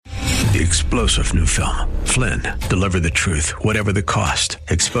the explosive new film, Flynn, Deliver the Truth, Whatever the Cost,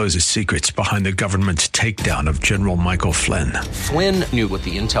 exposes secrets behind the government's takedown of General Michael Flynn. Flynn knew what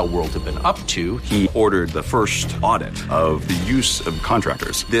the intel world had been up to. He ordered the first audit of the use of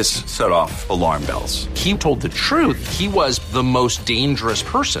contractors. This set off alarm bells. He told the truth. He was the most dangerous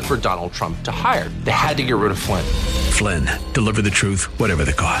person for Donald Trump to hire. They had to get rid of Flynn. Flynn, Deliver the Truth, Whatever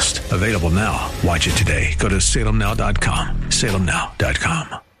the Cost. Available now. Watch it today. Go to salemnow.com.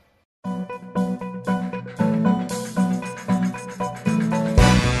 salemnow.com.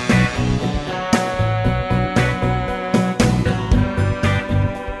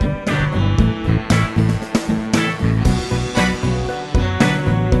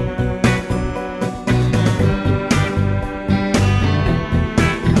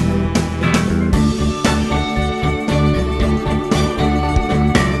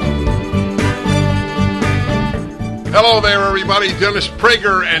 Hello there, everybody. Dennis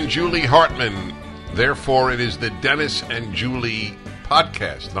Prager and Julie Hartman. Therefore, it is the Dennis and Julie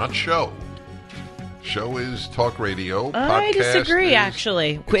podcast, not show. Show is talk radio. I disagree,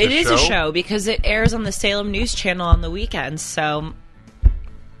 actually. It is a show because it airs on the Salem News Channel on the weekends, so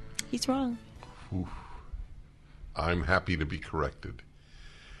he's wrong. Oof. I'm happy to be corrected.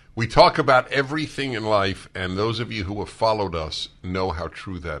 We talk about everything in life, and those of you who have followed us know how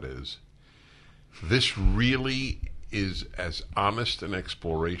true that is. This really is as honest an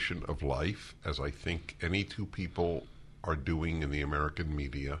exploration of life as I think any two people are doing in the American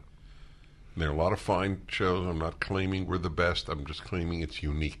media. And there are a lot of fine shows. I'm not claiming we're the best. I'm just claiming it's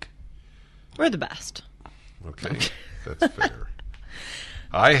unique. We're the best. Okay, that's fair.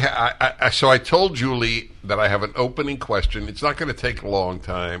 So I told Julie that I have an opening question. It's not going to take a long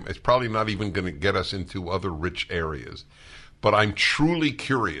time. It's probably not even going to get us into other rich areas. But I'm truly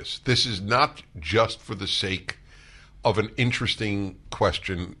curious. This is not just for the sake of an interesting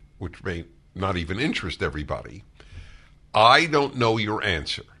question, which may not even interest everybody. I don't know your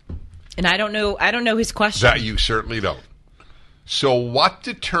answer. And I don't know his question. That you certainly don't. So what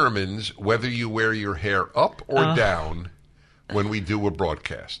determines whether you wear your hair up or down when we do a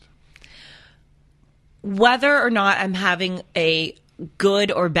broadcast? Whether or not I'm having a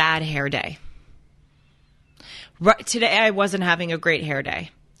good or bad hair day. Right, today I wasn't having a great hair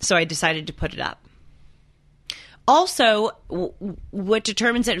day, so I decided to put it up. Also, what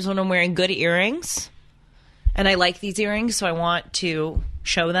determines it is when I'm wearing good earrings, and I like these earrings, so I want to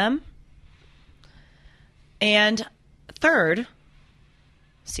show them. And third,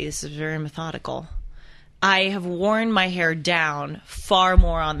 see, this is very methodical. I have worn my hair down far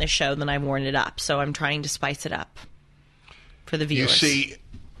more on this show than I've worn it up, so I'm trying to spice it up for the viewers. You see,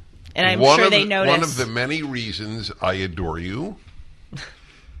 and I'm sure they notice. One of the many reasons I adore you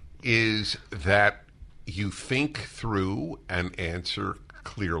is that you think through and answer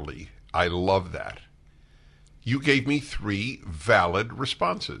clearly. I love that. You gave me 3 valid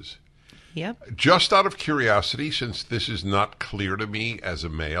responses. Yep. Just out of curiosity, since this is not clear to me as a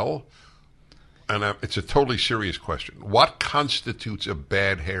male, and it's a totally serious question, what constitutes a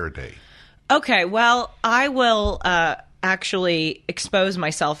bad hair day? Okay, well, I will actually expose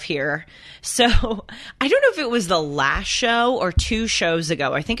myself here. So I don't know if it was the last show or 2 shows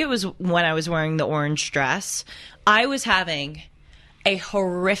ago. I think it was when I was wearing the orange dress. I was having a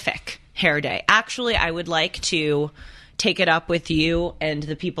horrific hair day. Actually, I would like to take it up with you and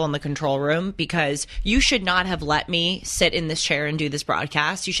the people in the control room because you should not have let me sit in this chair and do this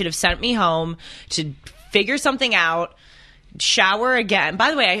broadcast. You should have sent me home to figure something out. Shower again.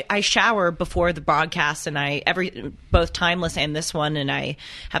 By the way, I shower before the broadcast, and both Timeless and this one, and I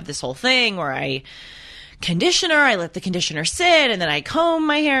have this whole thing where I let the conditioner sit, and then I comb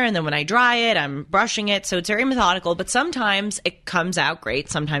my hair, and then when I dry it, I'm brushing it. So it's very methodical, but sometimes it comes out great,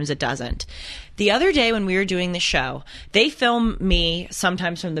 sometimes it doesn't. The other day when we were doing the show, they film me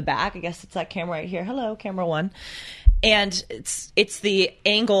sometimes from the back. I guess it's that camera right here. Hello, camera 1. And it's the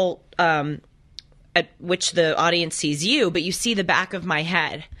angle at which the audience sees you, but you see the back of my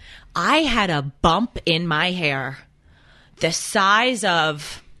head. I had a bump in my hair the size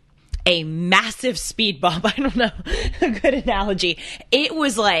of a massive speed bump. I don't know a good analogy. It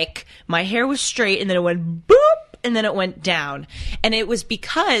was like my hair was straight and then it went boop and then it went down. And it was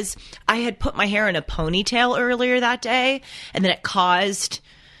because I had put my hair in a ponytail earlier that day and then it caused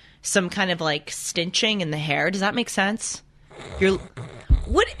some kind of like stenching in the hair. Does that make sense?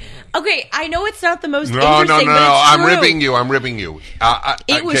 What? Okay, I know it's not the most interesting, but it's true. I'm ribbing you.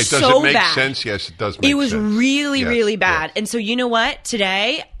 It was does so it make bad. sense? Yes, it does make sense. It was really, yes, really bad. Yes. And so you know what?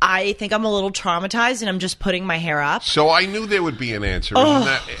 Today, I think I'm a little traumatized and I'm just putting my hair up. So I knew there would be an answer.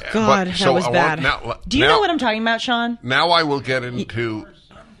 Oh, God, that was bad. Do you know what I'm talking about, Sean? Now I will get into...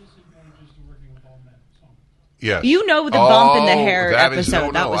 Yes. You know the bump in the hair that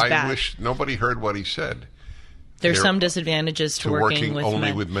episode. That was I bad. wish nobody heard what he said. There's There- some disadvantages to working with only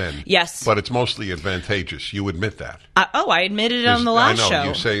men. with men. Yes. But it's mostly advantageous. You admit that. I admitted it on the I last know, show.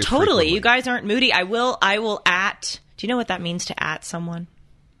 you say it Totally. frequently. You guys aren't moody. I will at. Do you know what that means to at someone?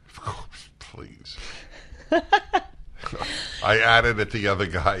 Please. I added it the other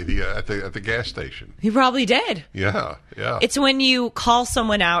guy at the gas station. You probably did. Yeah. It's when you call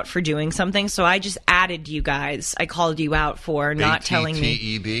someone out for doing something. So I just added you guys. I called you out for not telling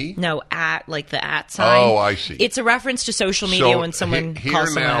me. ATTED? No, at, like the at sign. Oh, I see. It's a reference to social media when someone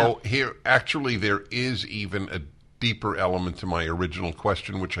calls someone out. Actually, there is even a deeper element to my original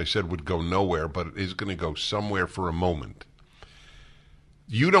question, which I said would go nowhere, but it is going to go somewhere for a moment.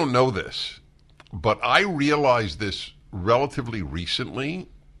 You don't know this, but I realized this relatively recently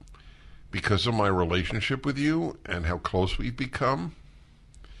because of my relationship with you and how close we've become.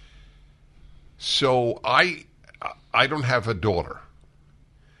 So I don't have a daughter.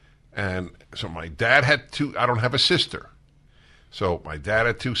 And so my dad had two. I don't have a sister. So my dad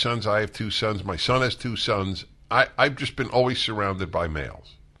had two sons. I have two sons. My son has two sons. I've just been always surrounded by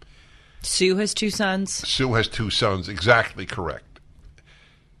males. Sue has two sons. Sue has two sons. Exactly correct.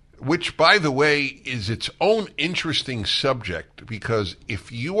 Which, by the way, is its own interesting subject because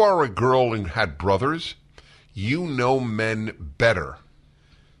if you are a girl and had brothers, you know men better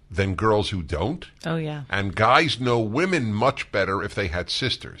than girls who don't. Oh, yeah. And guys know women much better if they had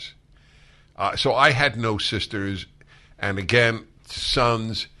sisters. So I had no sisters, and again,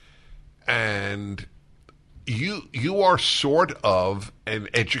 sons, and you are sort of an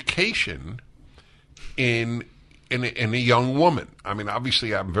education in a young woman. I mean,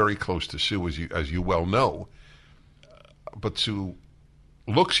 obviously, I'm very close to Sue, as you well know, but Sue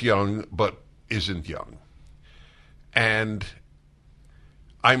looks young but isn't young, and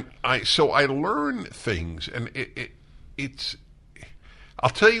so I learn things, and it's. I'll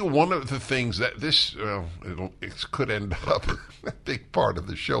tell you one of the things that it could end up a big part of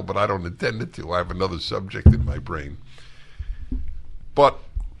the show, but I don't intend it to. I have another subject in my brain, but.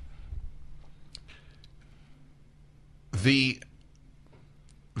 The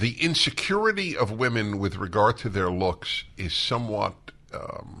insecurity of women with regard to their looks is somewhat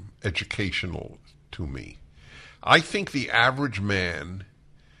educational to me. I think the average man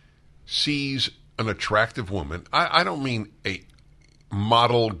sees an attractive woman. I don't mean a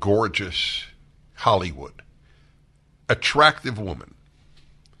model, gorgeous Hollywood. Attractive woman.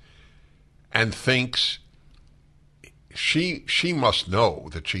 And thinks she must know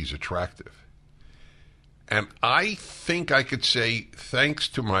that she's attractive. And I think I could say, thanks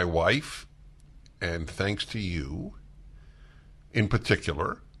to my wife and thanks to you in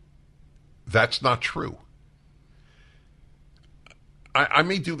particular, that's not true.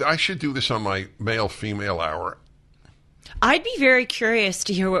 I should do this on my male-female hour. I'd be very curious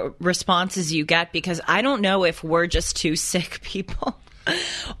to hear what responses you get because I don't know if we're just two sick people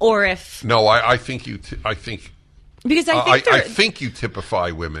or if... No, I think Because I think you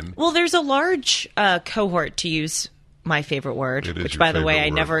typify women. Well, there's a large cohort, to use my favorite word, which, by the way, I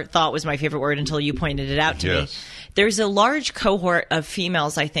never thought was my favorite word until you pointed it out to me. There's a large cohort of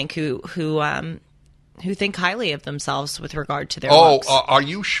females, I think, who think highly of themselves with regard to their looks. Are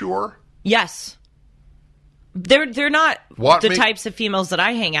you sure? Yes. They're not types of females that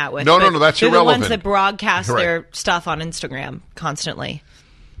I hang out with. No, that's they're irrelevant. The ones that broadcast their stuff on Instagram constantly.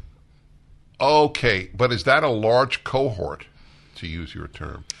 Okay, but is that a large cohort, to use your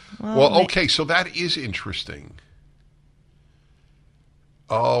term? Well, okay, so that is interesting.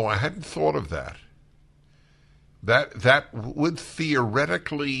 Oh, I hadn't thought of that. That would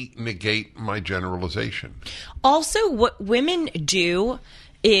theoretically negate my generalization. Also, what women do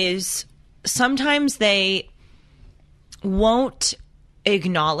is sometimes they won't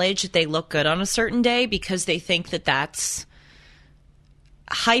acknowledge that they look good on a certain day because they think that that's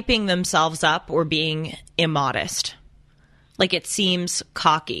hyping themselves up or being immodest. Like it seems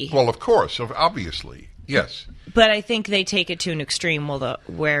cocky. Well, of course, obviously, yes. But I think they take it to an extreme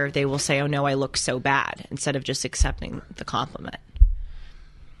where they will say, oh no, I look so bad, instead of just accepting the compliment.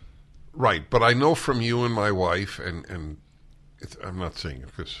 Right, but I know from you and my wife, and I'm not saying it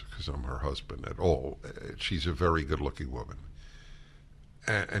because I'm her husband at all. She's a very good-looking woman.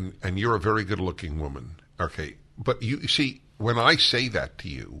 And you're a very good-looking woman. Okay, but you see, when I say that to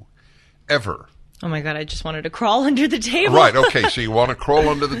you, ever... Oh my God, I just wanted to crawl under the table. Right, okay, so you want to crawl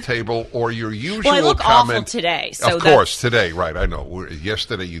under the table, or your usual well, I look comment... awful today. So of course, today, right, I know.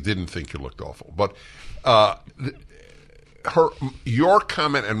 Yesterday you didn't think you looked awful. But your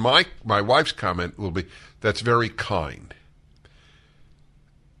comment and my wife's comment will be, that's very kind.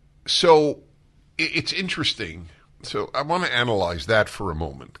 So it's interesting. So I want to analyze that for a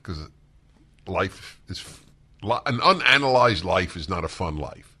moment, because life is an unanalyzed life is not a fun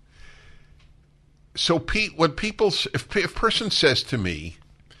life. So Pete, when if a person says to me,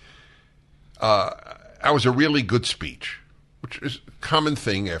 "That was a really good speech," which is a common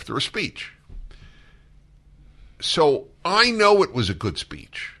thing after a speech. So I know it was a good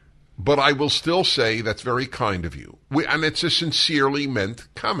speech, but I will still say that's very kind of you. And it's a sincerely meant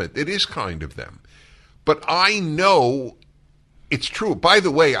comment. It is kind of them. But I know it's true. By the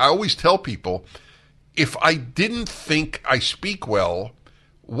way, I always tell people, if I didn't think I speak well,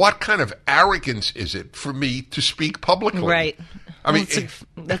 what kind of arrogance is it for me to speak publicly? Right. I mean,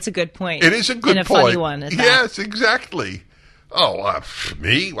 that's a good point. It is a good and point. funny one. Yes, exactly. Oh,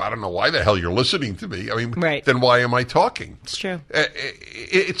 me? I don't know why the hell you're listening to me. I mean, right. Then why am I talking? It's true.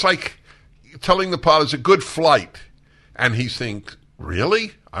 It's like telling the pilot it's a good flight, and he thinks,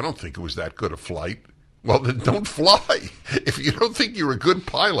 really? I don't think it was that good a flight. Well, then don't fly. If you don't think you're a good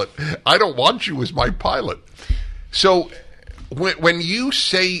pilot, I don't want you as my pilot. So when you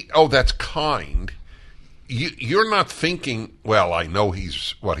say, oh, that's kind, you're not thinking, well, I know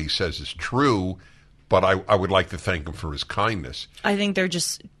what he says is true, but I would like to thank him for his kindness. I think they're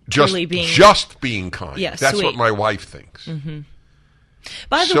just truly being kind. Yeah, that's sweet. what my wife thinks. Mm-hmm.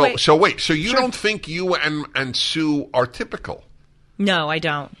 By the way, so wait, so you sure. don't think you and Sue are typical? No, I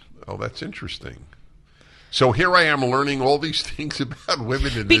don't. Oh, that's interesting. So here I am learning all these things about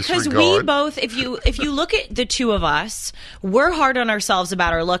women in because this regard. We both, if you look at the two of us, we're hard on ourselves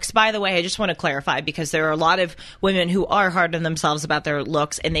about our looks. By the way, I just want to clarify, because there are a lot of women who are hard on themselves about their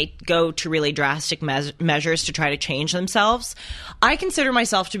looks, and they go to really drastic measures to try to change themselves. I consider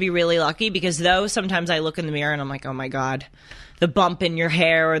myself to be really lucky, because though sometimes I look in the mirror and I'm like, oh my God, the bump in your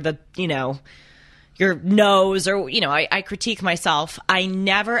hair, or the, your nose, or, I critique myself. I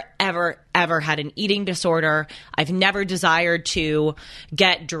never, ever had an eating disorder. I've never desired to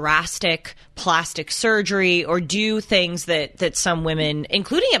get drastic plastic surgery or do things that some women,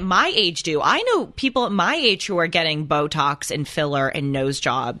 including at my age, do. I know people at my age who are getting Botox and filler and nose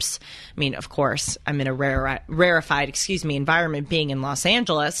jobs. I mean, of course, I'm in a rarefied, environment being in Los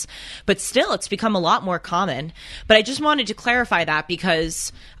Angeles, but still it's become a lot more common. But I just wanted to clarify that,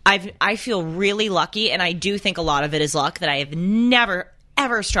 because I feel really lucky, and I do think a lot of it is luck, that I have never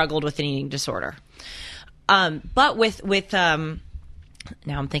ever struggled with an eating disorder. But with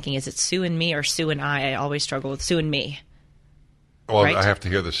now I'm thinking, is it Sue and me or Sue and I? I always struggle with Sue and me. Well, right? I have to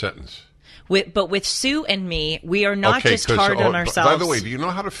hear the sentence. But with Sue and me, we are not just hard on ourselves. By the way, do you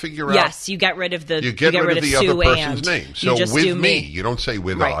know how to figure out? Yes, you get rid of the you get rid of the other person's name. So just with do me, you don't say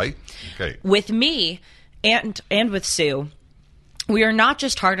with right. I. Okay. With me and with Sue, we are not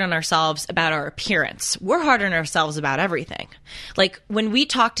just hard on ourselves about our appearance. We're hard on ourselves about everything. Like when we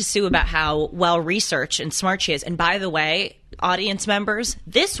talk to Sue about how well-researched and smart she is, and by the way, audience members,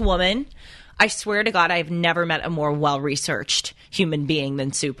 this woman, I swear to God, I've never met a more well-researched human being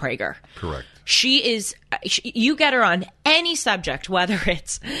than Sue Prager. Correct. She is, you get her on any subject, whether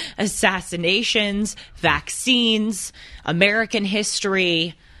it's assassinations, vaccines, American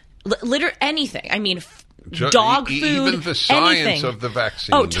history, literally anything. I mean, dog food, even the science anything. Of the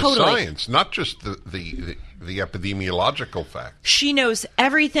vaccine. Oh, totally. The science, not just the epidemiological facts. She knows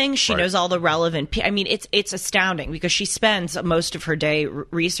everything. She right. knows all the relevant. I mean, it's astounding, because she spends most of her day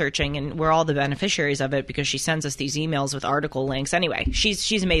researching, and we're all the beneficiaries of it, because she sends us these emails with article links. Anyway,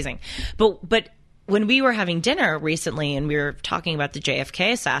 she's amazing. But when we were having dinner recently and we were talking about the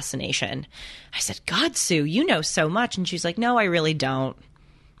JFK assassination, I said, God, Sue, you know so much. And she's like, no, I really don't.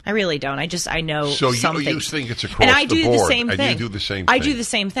 I know so something. So you think it's across and I the do board. The same thing. And you do the same thing. I do the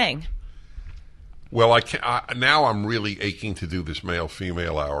same thing. Well, now I'm really aching to do this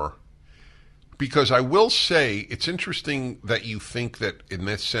male-female hour, because I will say it's interesting that you think that in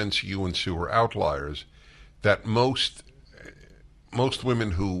this sense you and Sue are outliers, that most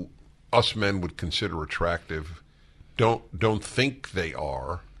women who us men would consider attractive don't think they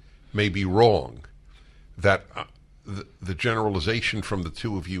are, may be wrong, that the generalization from the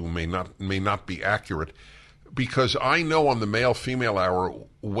two of you may not be accurate, because I know on the male-female hour,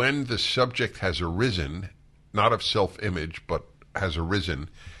 when the subject has arisen, not of self-image, but has arisen,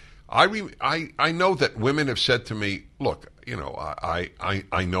 I know that women have said to me, look, I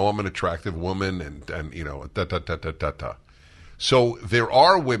know I'm an attractive woman, and da-da-da-da-da-da. So there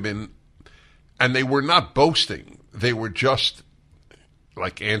are women, and they were not boasting. They were just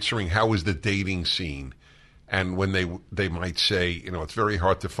like answering, how is the dating scene? And when they might say, it's very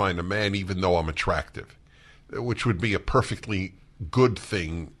hard to find a man even though I'm attractive, which would be a perfectly good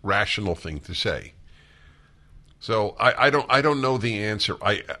thing, rational thing to say. So I don't know the answer.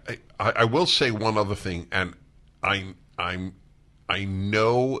 I will say one other thing, and I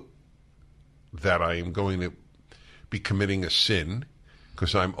know that I am going to be committing a sin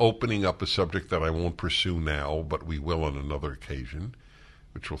because I'm opening up a subject that I won't pursue now, but we will on another occasion,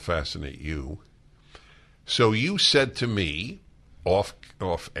 which will fascinate you. So you said to me off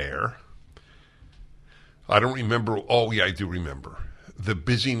air, I don't remember. Oh yeah, I do remember the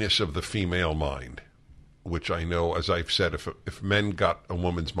busyness of the female mind, which I know, as I've said, if men got a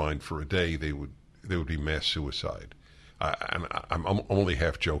woman's mind for a day, they would be mass suicide. And I'm only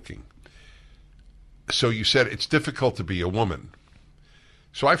half joking. So you said it's difficult to be a woman.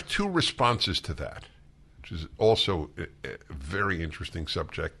 So I have two responses to that, which is also a very interesting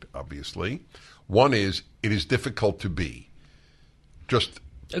subject, obviously. One is, it is difficult to be. Just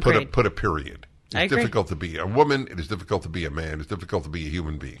put a period. It's difficult to be a woman. It is difficult to be a man. It's difficult to be a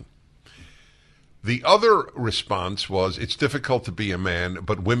human being. The other response was, it's difficult to be a man,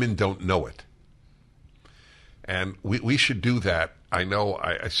 but women don't know it. And we should do that. I know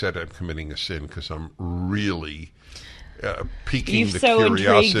I said I'm committing a sin because I'm really piquing the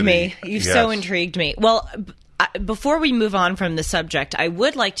curiosity. You've so intrigued me. Well, before we move on from the subject, I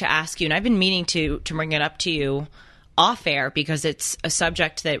would like to ask you, and I've been meaning to bring it up to you off air because it's a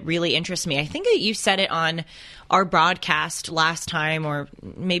subject that really interests me. I think that you said it on our broadcast last time, or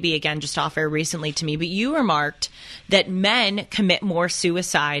maybe again just off air recently to me, but you remarked that men commit more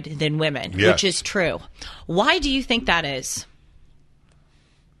suicide than women, yes, which is true. Why do you think that is?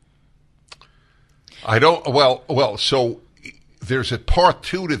 I don't, so there's a part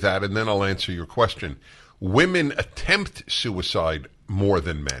two to that, and then I'll answer your question. Women attempt suicide more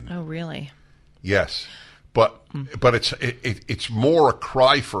than men. Oh, really? Yes. But it's more a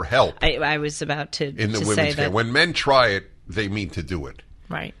cry for help. I was about to in the to women's say case. that. When men try it, they mean to do it.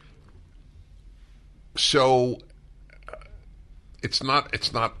 Right. So it's not.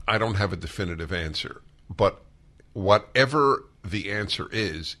 I don't have a definitive answer, but whatever the answer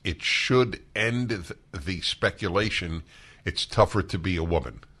is, it should end the speculation. It's tougher to be a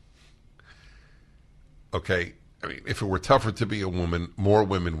woman. Okay, I mean, if it were tougher to be a woman, more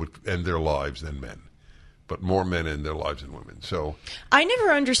women would end their lives than men. But more men in their lives than women. So I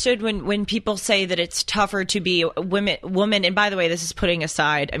never understood when people say that it's tougher to be a woman. And by the way, this is putting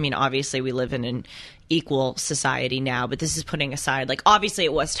aside, I mean, obviously we live in an equal society now, but this is putting aside, like, obviously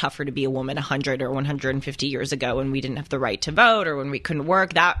it was tougher to be a woman 100 or 150 years ago when we didn't have the right to vote or when we couldn't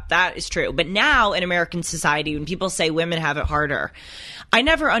work. That is true. But now in American society, when people say women have it harder, I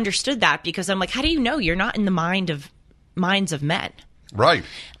never understood that because I'm like, how do you know you're not in the minds of men? Right.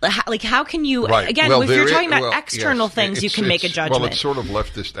 Like, how can you, right. again, if you're talking about external things, you can make a judgment. Well, it's sort of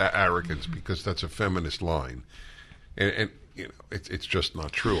leftist arrogance because that's a feminist line. And you know, it's just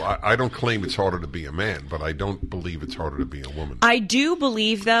not true. I don't claim it's harder to be a man, but I don't believe it's harder to be a woman. I do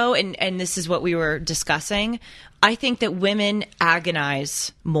believe, though, and this is what we were discussing, I think that women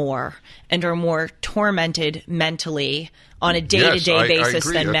agonize more and are more tormented mentally on a day-to-day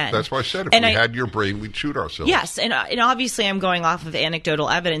basis than men. That's why I said if we had your brain, we'd shoot ourselves. Yes, and obviously I'm going off of anecdotal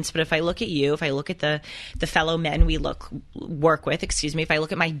evidence, but if I look at you, if I look at the fellow men we work with, if I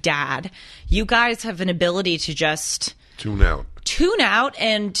look at my dad, you guys have an ability to just tune out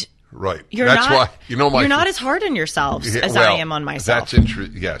and right. You're not as hard on yourselves as I am on myself. That's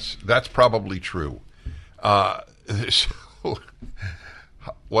interesting. Yes, that's probably true. So,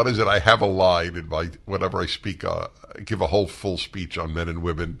 what is it? I have a line in my whenever I speak. I give a whole full speech on men and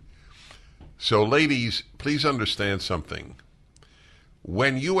women. So, ladies, please understand something.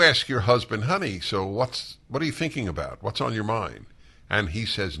 When you ask your husband, honey, so what are you thinking about? What's on your mind? And he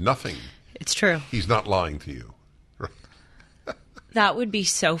says nothing. It's true. He's not lying to you. That would be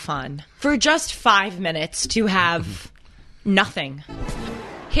so fun. For just 5 minutes to have nothing.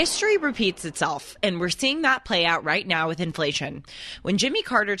 History repeats itself, and we're seeing that play out right now with inflation. When Jimmy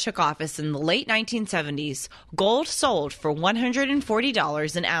Carter took office in the late 1970s, gold sold for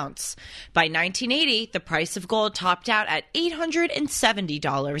 $140 an ounce. By 1980, the price of gold topped out at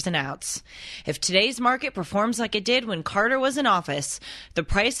 $870 an ounce. If today's market performs like it did when Carter was in office, the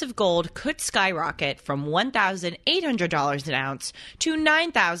price of gold could skyrocket from $1,800 an ounce to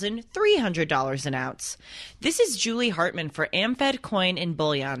 $9,300 an ounce. This is Julie Hartman for AmFed Coin and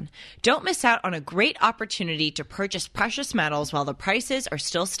Bullion. Don't miss out on a great opportunity to purchase precious metals while the prices are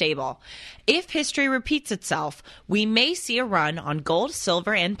still stable. If history repeats itself, we may see a run on gold,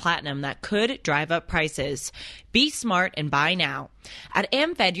 silver, and platinum that could drive up prices. Be smart and buy now. At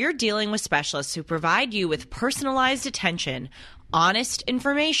AmFed, you're dealing with specialists who provide you with personalized attention, honest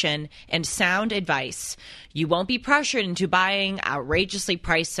information, and sound advice. You won't be pressured into buying outrageously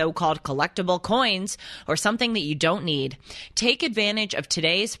priced so-called collectible coins or something that you don't need. Take advantage of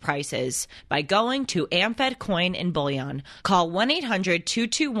today's prices by going to Amfed Coin and Bullion. Call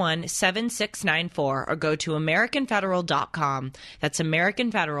 1-800-221-7694 or go to AmericanFederal.com. That's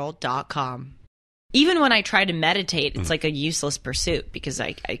AmericanFederal.com. Even when I try to meditate, it's like a useless pursuit because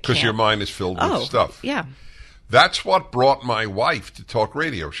I can't. Because your mind is filled with stuff. Yeah. That's what brought my wife to talk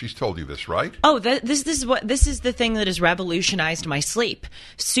radio. She's told you this, right? Oh, this is the thing that has revolutionized my sleep.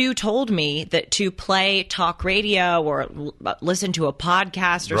 Sue told me that to play talk radio or listen to a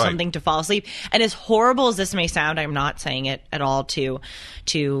podcast or something to fall asleep. And as horrible as this may sound, I'm not saying it at all to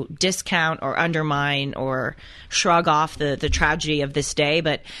discount or undermine or shrug off the tragedy of this day,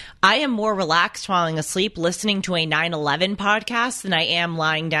 but I am more relaxed falling asleep listening to a 9/11 podcast than I am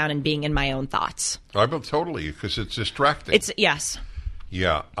lying down and being in my own thoughts. I will totally, because it's distracting. Yes.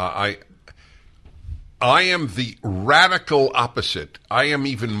 Yeah, I am the radical opposite. I am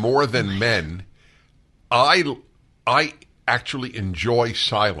even more than men. I actually enjoy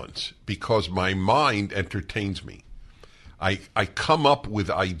silence because my mind entertains me. I come up with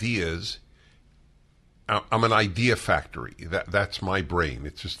ideas. I'm an idea factory. That's my brain.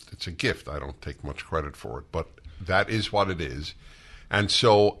 It's a gift. I don't take much credit for it, but that is what it is. And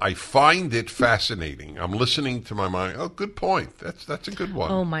so I find it fascinating. I'm listening to my mind. Oh, good point. That's a good one.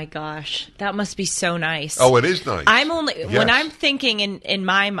 Oh my gosh, that must be so nice. Oh, it is nice. When I'm thinking in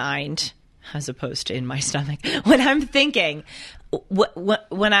my mind, as opposed to in my stomach. When I'm thinking,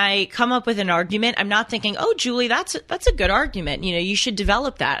 when I come up with an argument, I'm not thinking, "Oh, Julie, that's a good argument. You know, you should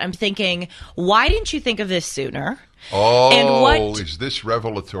develop that." I'm thinking, "Why didn't you think of this sooner?" Oh, is this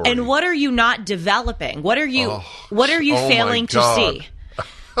revelatory? And what are you not developing? What are you failing to see?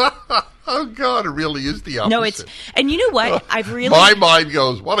 Oh God, it really is the opposite. No, and you know what? My mind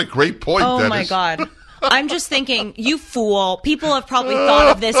goes, what a great point, Oh Dennis. my God. I'm just thinking, you fool. People have probably thought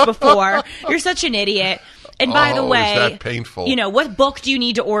of this before. You're such an idiot. And by the way, is that painful? You know, what book do you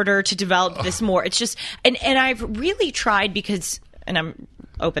need to order to develop this more? It's just, and I've really tried because, and I'm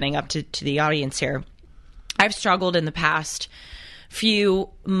opening up to the audience here, I've struggled in the past few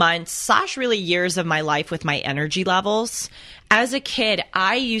months / really years of my life with my energy levels. As a kid,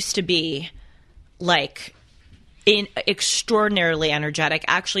 I used to be like extraordinarily energetic.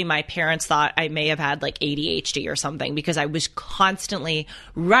 Actually, my parents thought I may have had like ADHD or something because I was constantly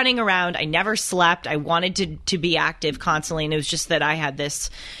running around. I never slept. I wanted to be active constantly, and it was just that I had this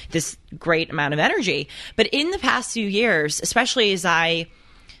great amount of energy. But in the past few years, especially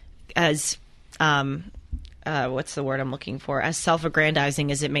what's the word I'm looking for? As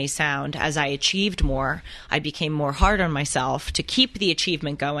self-aggrandizing as it may sound, as I achieved more, I became more hard on myself to keep the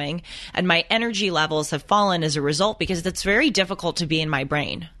achievement going, and my energy levels have fallen as a result because it's very difficult to be in my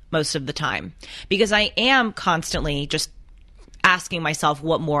brain most of the time because I am constantly just asking myself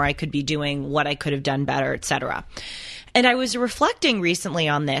what more I could be doing, what I could have done better, etc. And I was reflecting recently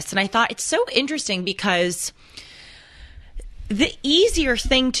on this, and I thought it's so interesting because the easier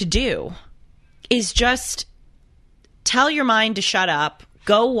thing to do is just tell your mind to shut up,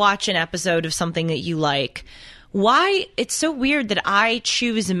 go watch an episode of something that you like. Why? It's so weird that I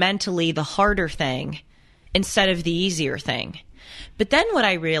choose mentally the harder thing instead of the easier thing. But then what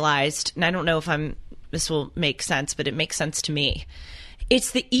I realized, and I don't know if this will make sense, but it makes sense to me.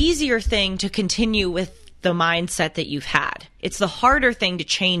 It's the easier thing to continue with the mindset that you've had. It's the harder thing to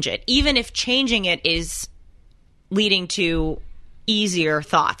change it, even if changing it is leading to easier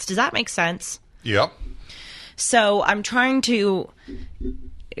thoughts. Does that make sense? Yep. So I'm trying to,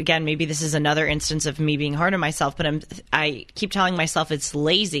 again, maybe this is another instance of me being hard on myself, but I keep telling myself it's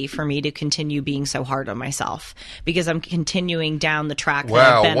lazy for me to continue being so hard on myself because I'm continuing down the track that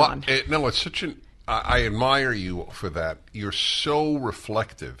I've been on. No, it's such I admire you for that. You're so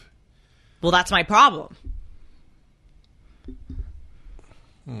reflective. Well, that's my problem.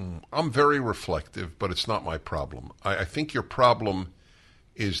 I'm very reflective, but it's not my problem. I think your problem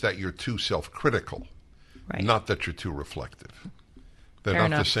is that you're too self-critical. Right. Not that you're too reflective. They're Fair not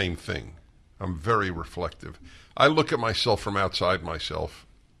enough. the same thing. I'm very reflective. I look at myself from outside myself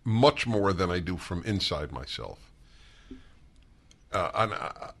much more than I do from inside myself. And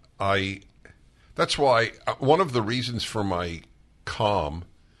that's why one of the reasons for my calm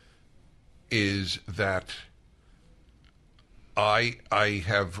is that I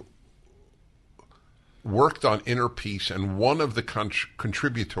have worked on inner peace, and one of the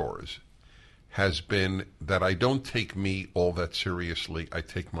contributors has been that I don't take me all that seriously. I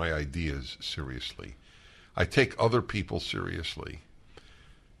take my ideas seriously. I take other people seriously.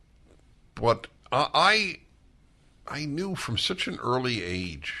 But I I knew from such an early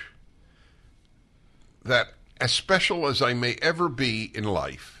age that as special as I may ever be in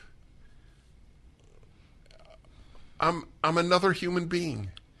life, I'm another human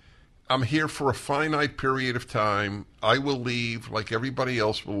being. I'm here for a finite period of time. I will leave like everybody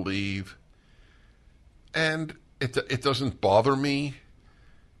else will leave. And it doesn't bother me.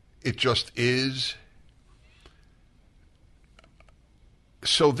 It just is.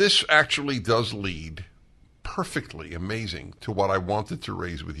 So this actually does lead perfectly amazing to what I wanted to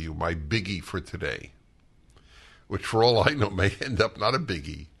raise with you, my biggie for today, which for all I know may end up not a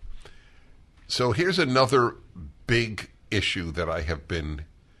biggie. So here's another big issue that I have been,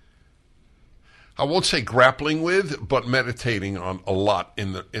 I won't say grappling with, but meditating on a lot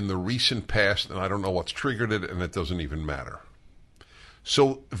in the recent past, and I don't know what's triggered it, and it doesn't even matter.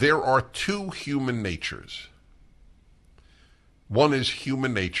 So there are two human natures. One is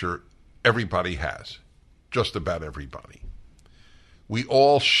human nature everybody has, just about everybody. We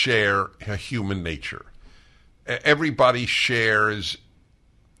all share a human nature. Everybody shares,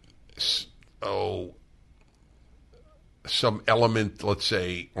 some element, let's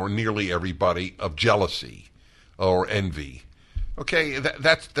say, or nearly everybody, of jealousy or envy. Okay,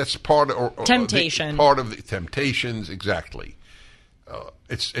 that's part of... Or temptation. Part of the temptations, exactly.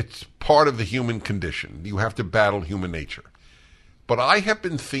 It's part of the human condition. You have to battle human nature. But I have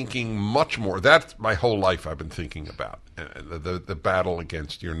been thinking much more. That's my whole life I've been thinking about, the battle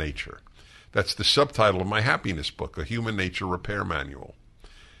against your nature. That's the subtitle of my happiness book, A Human Nature Repair Manual.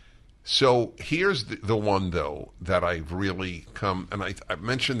 So here's the one, though, that I've really come, and I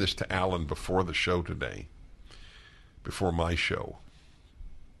mentioned this to Alan before the show today, before my show,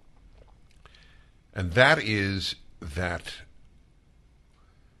 and that is that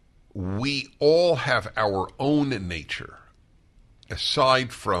we all have our own nature,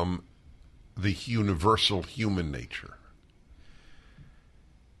 aside from the universal human nature.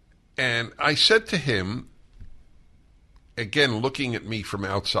 And I said to him, again, looking at me from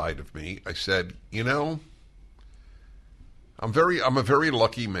outside of me, I said, you know, I'm a very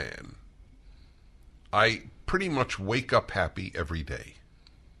lucky man. I pretty much wake up happy every day.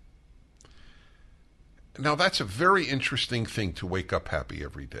 Now, that's a very interesting thing, to wake up happy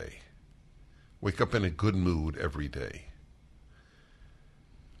every day. Wake up in a good mood every day.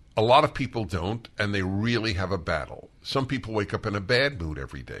 A lot of people don't, and they really have a battle. Some people wake up in a bad mood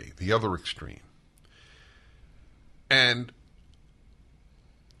every day, the other extreme. And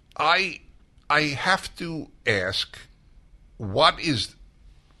I have to ask, what is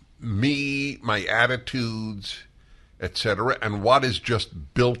me, my attitudes, etc., and what is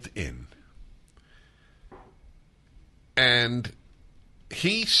just built in? And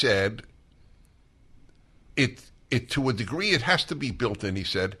he said, it to a degree, it has to be built in. He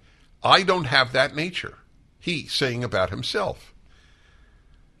said, I don't have that nature. He saying about himself.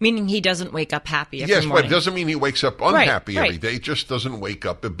 Meaning he doesn't wake up happy every morning. morning. Yes, but it doesn't mean he wakes up unhappy right. every day. He just doesn't wake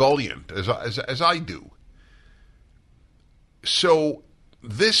up ebullient as I do. So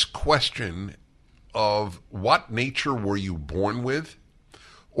this question of what nature were you born with,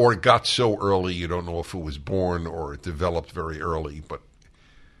 or it got so early you don't know if it was born or it developed very early, but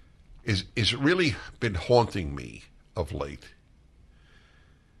is really been haunting me of late.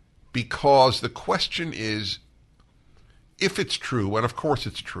 Because the question is, if it's true, and of course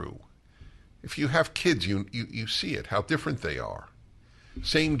it's true, if you have kids, you see it, how different they are.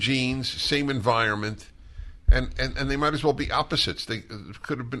 Same genes, same environment, and they might as well be opposites. They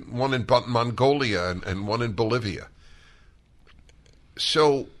could have been one in Mongolia and one in Bolivia.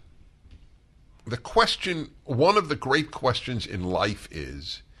 So the question, one of the great questions in life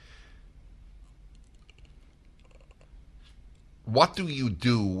is, what do you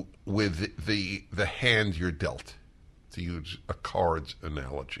do with the hand you're dealt, to use a cards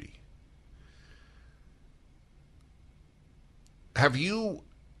analogy? Have you,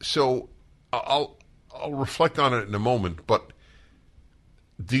 so I'll reflect on it in a moment, but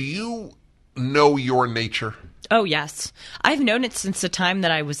do you know your nature? Oh, yes. I've known it since the time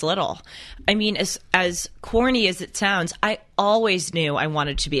that I was little. I mean, as corny as it sounds, I always knew I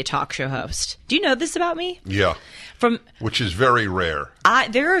wanted to be a talk show host. Do you know this about me? Yeah. Which is very rare.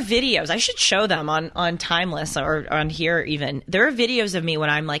 There are videos. I should show them on Timeless or on here even. There are videos of me when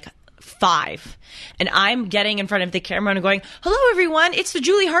I'm like 5, and I'm getting in front of the camera and going, hello, everyone. It's the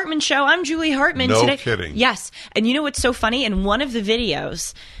Julie Hartman Show. I'm Julie Hartman today. No kidding. Yes. And you know what's so funny? In one of the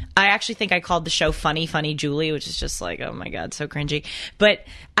videos, I actually think I called the show Funny Julie, which is just like, oh my God, so cringy. But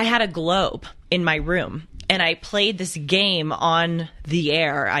I had a globe in my room, and I played this game on the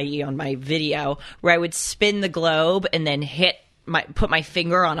air, i.e. on my video, where I would spin the globe and then hit put my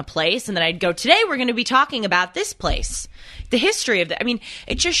finger on a place, and then I'd go, today we're going to be talking about this place, the history of it. I mean,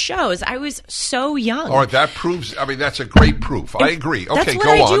 it just shows I was so young. Or that proves, I mean, that's a great proof. I agree. Okay, that's what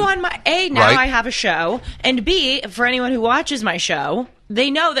go I on. do on my, A, now Right. I have a show, and B, for anyone who watches my show,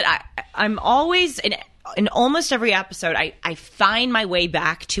 they know that I'm always, in almost every episode, I find my way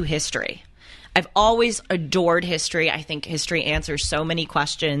back to history. I've always adored history. I think history answers so many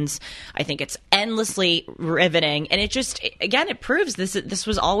questions. I think it's endlessly riveting. And it just, again, it proves this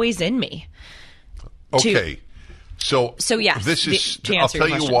was always in me. Okay. So yes, this is, to I'll answer your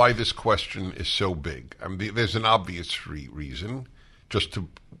tell you question. why this question is so big. I mean, there's an obvious reason, just to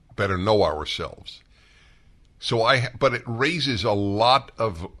better know ourselves. But it raises a lot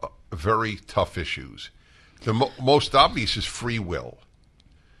of very tough issues. The most obvious is free will.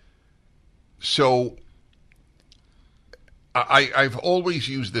 So I've always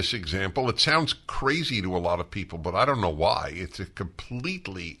used this example. It sounds crazy to a lot of people, but I don't know why. It's a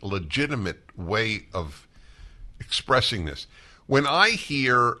completely legitimate way of expressing this. When I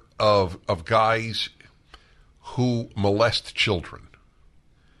hear of guys who molest children,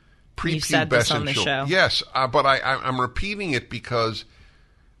 You've said this on the children, show. yes, but I'm repeating it because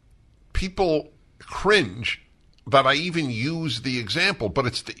people cringe that I even use the example, but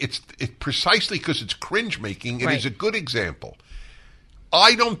it's precisely because it's cringe making. It Right. is a good example.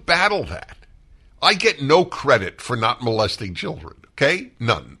 I don't battle that. I get no credit for not molesting children. Okay,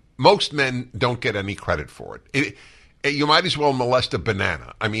 none. Most men don't get any credit for it. You might as well molest a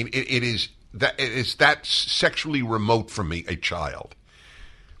banana. I mean, it is that sexually remote from me, a child.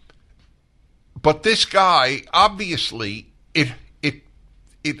 But this guy, obviously,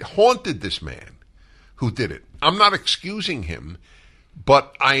 it haunted this man who did it. I'm not excusing him,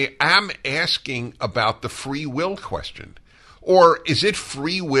 but I am asking about the free will question. Or is it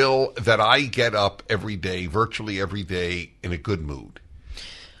free will that I get up every day, virtually every day, in a good mood?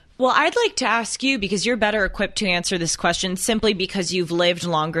 Well, I'd like to ask you, because you're better equipped to answer this question simply because you've lived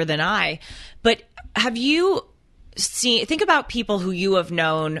longer than I. But have you think about people who you have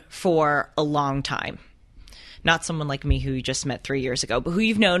known for a long time. Not someone like me who you just met 3 years ago, but who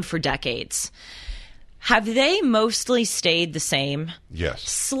you've known for decades. Have they mostly stayed the same?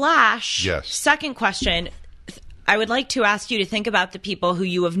 Yes. Yes. Second question, I would like to ask you to think about the people who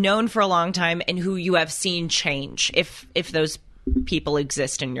you have known for a long time and who you have seen change, if those people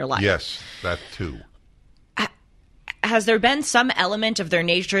exist in your life. Yes, that too. Has there been some element of their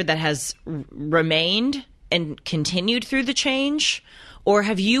nature that has remained and continued through the change? Or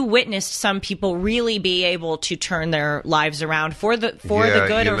have you witnessed some people really be able to turn their lives around for the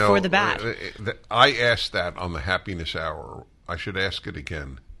good or for the bad? I asked that on the Happiness Hour. I should ask it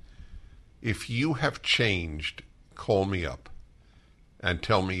again. If you have changed, call me up and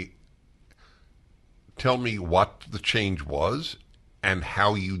tell me what the change was and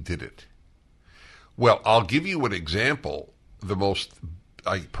how you did it. Well, I'll give you an example.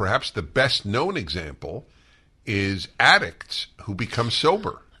 Perhaps the best known example is addicts who become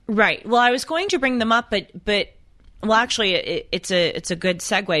sober. Right. Well, I was going to bring them up, but well, actually, it's a good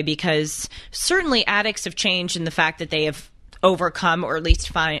segue, because certainly addicts have changed in the fact that they have overcome, or at least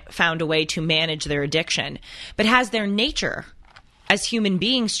found a way to manage their addiction. But has their nature as human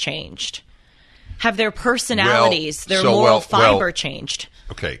beings changed? Have their personalities, their moral fiber changed?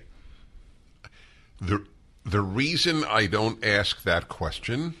 Okay. The reason I don't ask that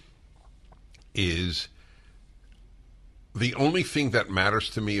question is the only thing that matters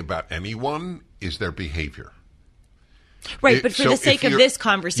to me about anyone is their behavior. Right, but for the sake of this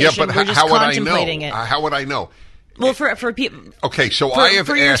conversation, we're just contemplating it. How would I know? Well, for people. Okay, so I have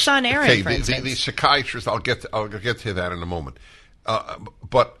for asked. Your son, Aaron, okay, for the psychiatrist. I'll get to that in a moment.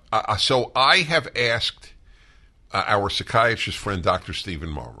 So I have asked our psychiatrist friend, Dr. Stephen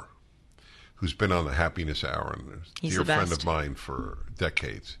Marmer, who's been on the Happiness Hour and a dear friend of mine for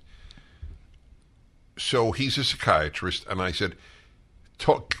decades. So he's a psychiatrist, and I said,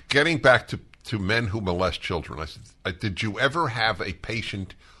 getting back to men who molest children, I said, did you ever have a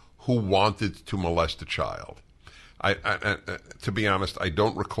patient who wanted to molest a child? To be honest, I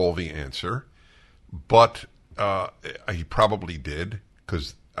don't recall the answer, but he probably did,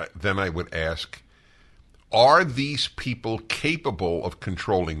 because then I would ask, are these people capable of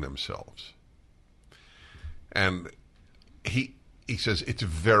controlling themselves? And he says it's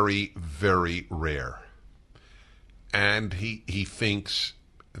very, very rare. And he thinks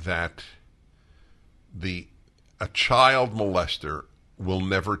that a child molester will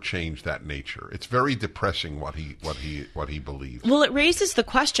never change that nature. It's very depressing what he believes. Well, it raises the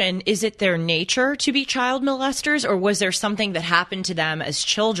question, is it their nature to be child molesters, or was there something that happened to them as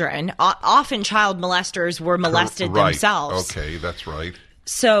children? Often child molesters were molested themselves. Okay, that's right.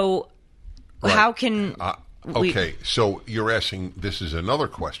 So Right. how can... Okay, so you're asking, this is another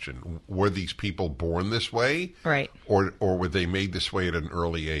question. Were these people born this way? Right. Or were they made this way at an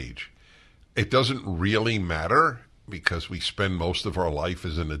early age? It doesn't really matter because we spend most of our life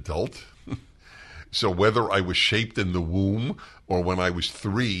as an adult. So whether I was shaped in the womb or when I was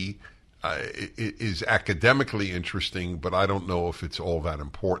 3 is academically interesting, but I don't know if it's all that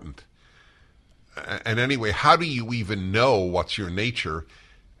important. And anyway, how do you even know what's your nature?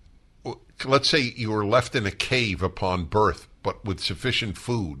 Let's say you were left in a cave upon birth, but with sufficient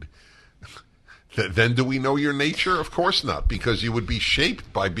food. Then do we know your nature? Of course not, because you would be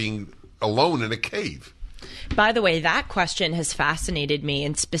shaped by being alone in a cave. By the way, that question has fascinated me,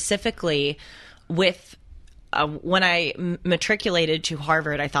 and specifically with when I matriculated to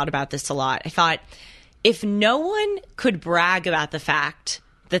Harvard, I thought about this a lot. I thought, if no one could brag about the fact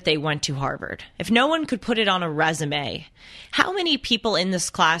that they went to Harvard, if no one could put it on a resume, how many people in this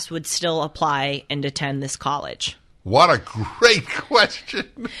class would still apply and attend this college? What a great question.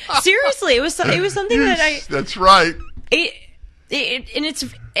 Seriously, it was something that That's right.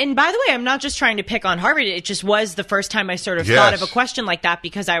 And by the way, I'm not just trying to pick on Harvard. It just was the first time I sort of thought of a question like that,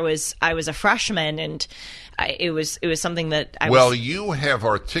 because I was a freshman, and it was something that I Well, you have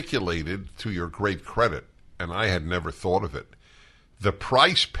articulated, to your great credit, and I had never thought of it, the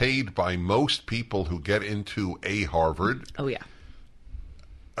price paid by most people who get into a Harvard. Oh yeah.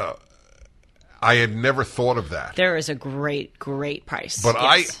 I had never thought of that. There is a great price. But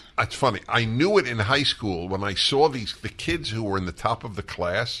yes. it's funny. I knew it in high school when I saw the kids who were in the top of the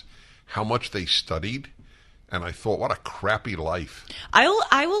class, how much they studied, and I thought, what a crappy life. I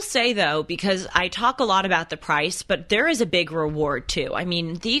will say, though, because I talk a lot about the price, but there is a big reward too. I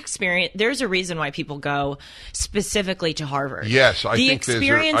mean, the experience. There's a reason why people go specifically to Harvard. Yes, I the think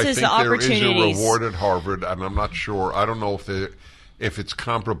experiences, the opportunities. There is a reward at Harvard, and I'm not sure. I don't know if it's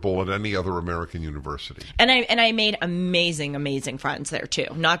comparable at any other American university. And I made amazing friends there too.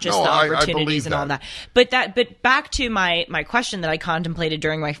 Not just the I opportunities and all that. But back to my question that I contemplated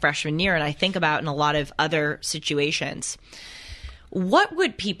during my freshman year, and I think about in a lot of other situations. What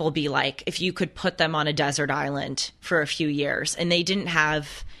would people be like if you could put them on a desert island for a few years and they didn't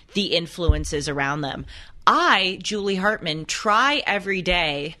have the influences around them? I, Julie Hartman, try every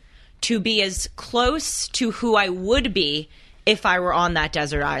day to be as close to who I would be if I were on that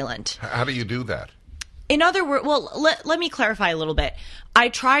desert island. How do you do that? In other words, well, let me clarify a little bit. I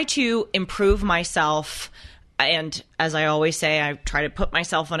try to improve myself, and as I always say, I try to put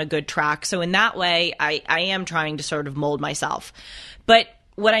myself on a good track. So in that way, I am trying to sort of mold myself. But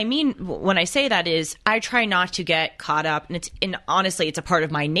what I mean when I say that is I try not to get caught up, and honestly, it's a part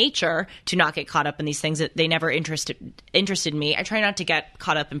of my nature to not get caught up in these things that they never interested me. I try not to get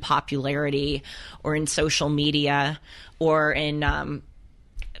caught up in popularity or in social media or in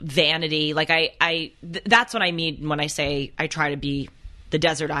vanity. Like that's what I mean when I say I try to be the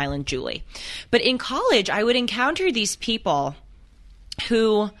desert island Julie. But in college, I would encounter these people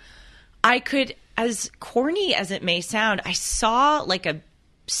who I could, as corny as it may sound, I saw like a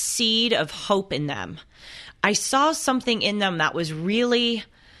seed of hope in them. I saw something in them that was really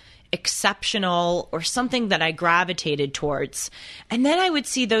exceptional, or something that I gravitated towards. And then I would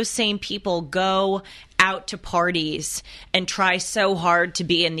see those same people go out to parties and try so hard to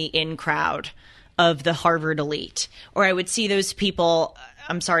be in the in crowd of the Harvard elite. Or I would see those people,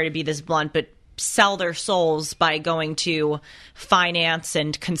 I'm sorry to be this blunt, but sell their souls by going to finance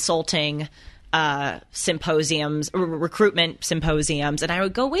and consulting symposiums, recruitment symposiums, and I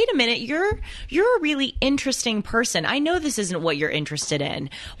would go, wait a minute, you're a really interesting person. I know this isn't what you're interested in.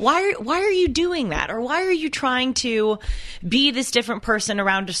 Why are you doing that? Or why are you trying to be this different person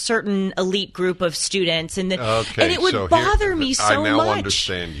around a certain elite group of students? And it would bother me so much. I now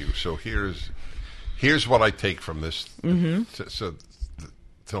understand you. So here's what I take from this. Mm-hmm. So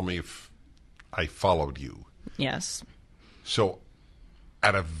tell me if I followed you. Yes. So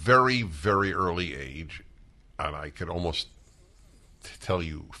at a very, very early age, and I could almost tell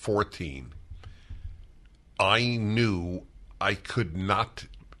you 14, I knew I could not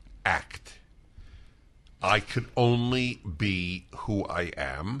act. I could only be who I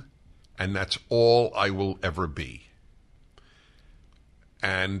am, and that's all I will ever be.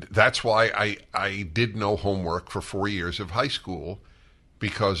 And that's why I did no homework for 4 years of high school,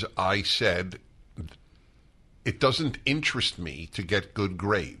 because I said, it doesn't interest me to get good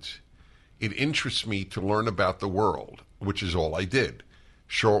grades. It interests me to learn about the world, which is all I did.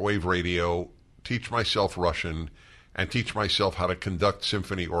 shortwave radio, teach myself Russian, and teach myself how to conduct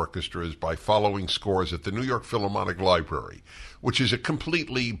symphony orchestras by following scores at the New York Philharmonic Library, which is a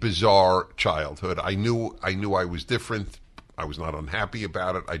completely bizarre childhood. I knew I was different. I was not unhappy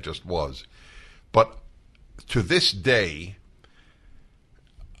about it. I just was. But to this day,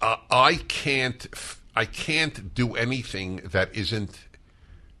 I can't do anything that isn't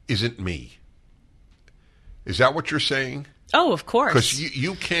me. Is that what you're saying? Oh, of course. Because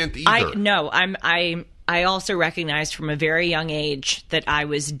you can't either. I also recognized from a very young age that I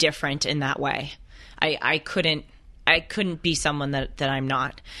was different in that way. I couldn't be someone that I'm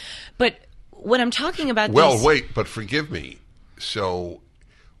not. But when I'm talking about wait, but forgive me. So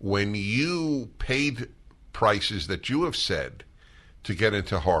when you paid prices that you have said to get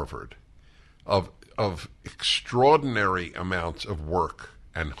into Harvard of extraordinary amounts of work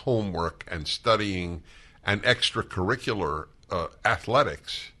and homework and studying and extracurricular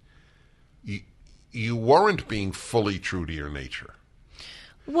athletics, you weren't being fully true to your nature.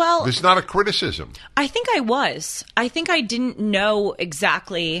 Well, it's not a criticism. I think I was. I think I didn't know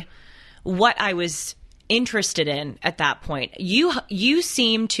exactly what I was interested in at that point. You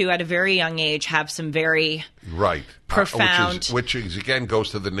seem to, at a very young age, have some very profound, which is again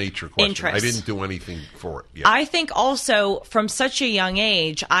goes to the nature question. Interest. I didn't do anything for it yet. I think also from such a young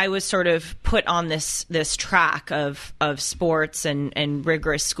age, I was sort of put on this track of sports and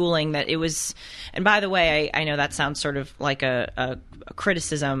rigorous schooling that it was. And by the way, I know that sounds sort of like a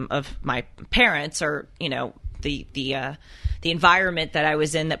criticism of my parents or the environment that I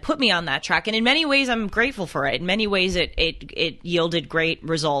was in that put me on that track. And in many ways, I'm grateful for it. In many ways, it yielded great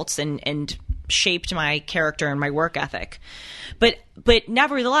results and shaped my character and my work ethic. But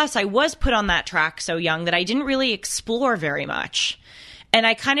nevertheless, I was put on that track so young that I didn't really explore very much. And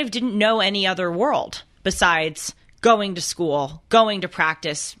I kind of didn't know any other world besides going to school, going to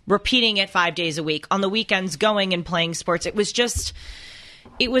practice, repeating it 5 days a week, on the weekends going and playing sports. It was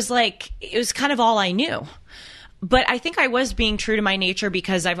kind of all I knew. But I think I was being true to my nature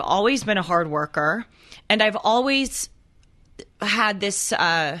because I've always been a hard worker, and I've always had this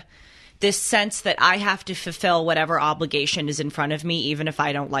sense that I have to fulfill whatever obligation is in front of me, even if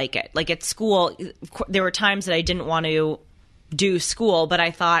I don't like it. Like at school, there were times that I didn't want to do school, but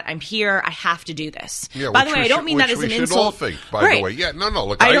I thought, I'm here, I have to do this. Yeah, by the way, I don't mean that as an insult. We should all think, by the way. Yeah, no,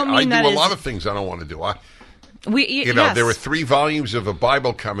 look, I do a lot of things I don't want to do. Yes. There were 3 volumes of a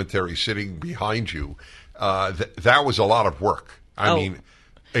Bible commentary sitting behind you. That was a lot of work. I mean,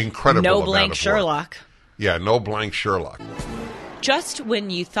 incredible amount of work. No blank Sherlock. Yeah, no blank Sherlock. Just when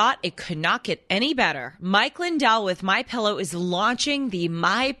you thought it could not get any better, Mike Lindell with MyPillow is launching the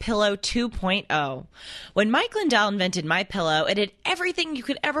MyPillow 2.0. When Mike Lindell invented MyPillow, it had everything you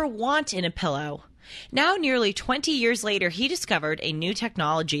could ever want in a pillow. Now, nearly 20 years later, he discovered a new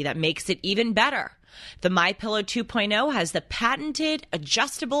technology that makes it even better. The MyPillow 2.0 has the patented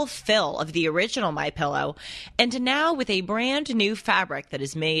adjustable fill of the original MyPillow, and now with a brand new fabric that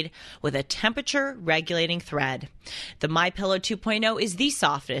is made with a temperature regulating thread. The MyPillow 2.0 is the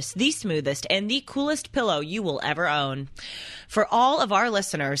softest, the smoothest, and the coolest pillow you will ever own. For all of our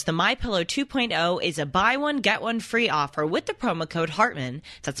listeners, the MyPillow 2.0 is a buy one, get one free offer with the promo code Hartman.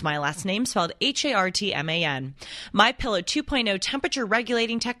 That's my last name spelled Hartman. MyPillow 2.0 temperature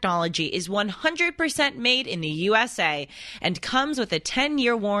regulating technology is 100% made in the USA and comes with a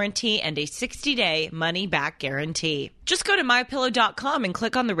 10-year warranty and a 60-day money-back guarantee. Just go to MyPillow.com and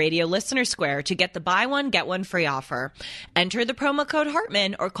click on the radio listener square to get the buy one, get one free offer. Enter the promo code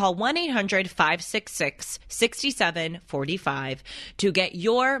Hartman or call 1-800-566-6745 to get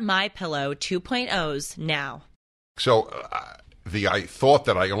your MyPillow 2.0s now. So I thought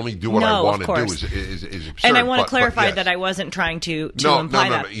that I only do what I want to do is absurd. And I want to clarify that I wasn't trying to imply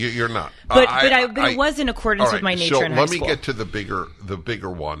that. No, you're not. But it was in accordance with my nature in high school. So let me get to the bigger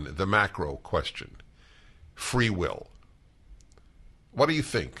one, the macro question. Free will. What do you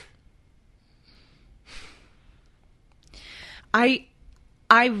think? I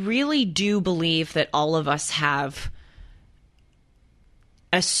really do believe that all of us have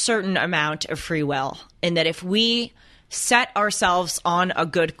a certain amount of free will, and that if we set ourselves on a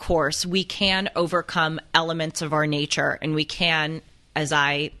good course, we can overcome elements of our nature, and we can, as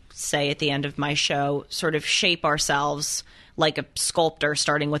I say at the end of my show, sort of shape ourselves like a sculptor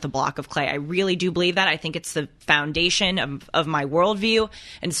starting with a block of clay. I really do believe that. I think it's the foundation of my worldview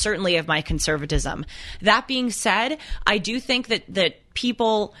and certainly of my conservatism. That being said, I do think that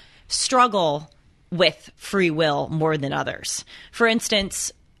people struggle with free will more than others. For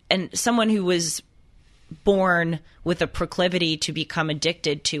instance, and someone who was born with a proclivity to become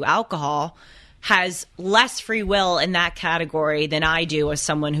addicted to alcohol has less free will in that category than I do as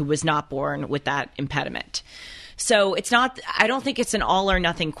someone who was not born with that impediment. So it's not, I don't think it's an all or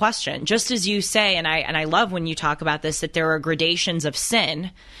nothing question. Just as you say, and I love when you talk about this, that there are gradations of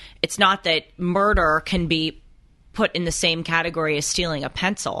sin. It's not that murder can be put in the same category as stealing a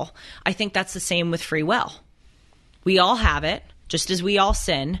pencil. I think that's the same with free will. We all have it, just as we all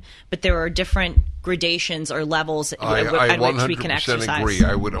sin, but there are different gradations or levels at which we can exercise. I 100% agree.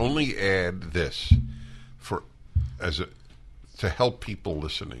 I would only add this to help people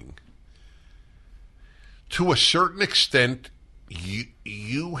listening. To a certain extent,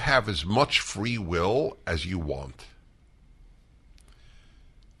 you have as much free will as you want.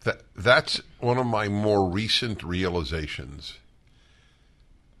 That's one of my more recent realizations.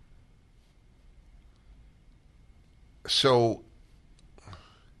 So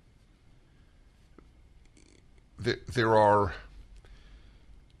there are,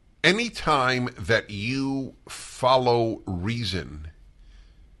 any time that you follow reason,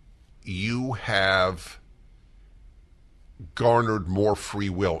 you have garnered more free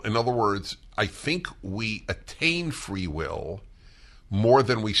will. In other words, I think we attain free will more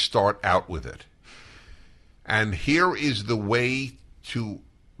than we start out with it. And here is the way to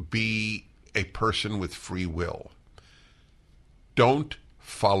be a person with free will. Don't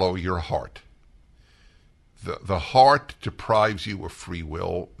follow your heart. The heart deprives you of free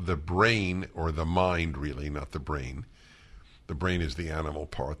will. The brain, or the mind really, not the brain. The brain is the animal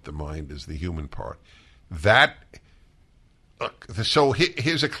part. The mind is the human part. So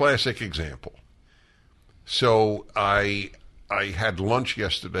here's a classic example. So I had lunch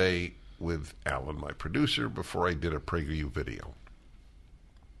yesterday with Alan, my producer, before I did a PragerU video.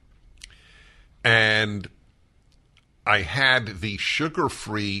 And I had the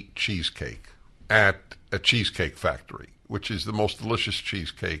sugar-free cheesecake at a cheesecake factory, which is the most delicious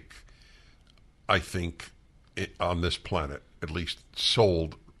cheesecake, I think, on this planet, at least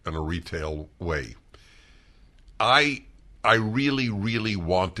sold in a retail way. I really, really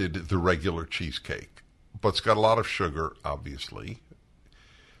wanted the regular cheesecake, but it's got a lot of sugar, obviously.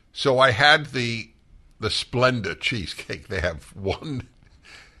 So I had the Splenda cheesecake. They have one,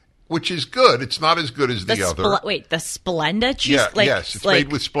 which is good. It's not as good as the other. The Splenda cheese? Yeah, yes, it's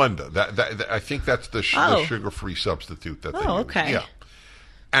made with Splenda. That I think that's the sugar-free substitute that they use. Okay. Yeah,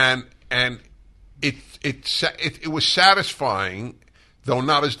 and it was satisfying, though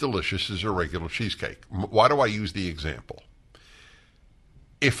not as delicious as a regular cheesecake. Why do I use the example?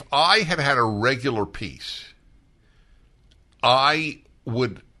 If I had had a regular piece, I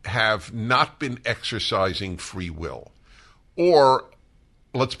would have not been exercising free will. Or,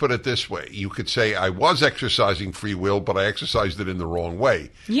 let's put it this way. You could say I was exercising free will, but I exercised it in the wrong way.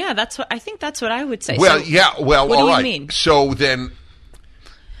 Yeah, I think that's what I would say. Well, so, yeah, well, what all do right. You mean? So then,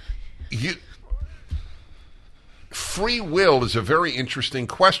 free will is a very interesting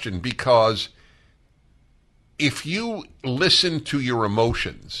question, because if you listen to your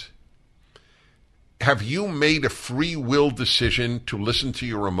emotions, have you made a free will decision to listen to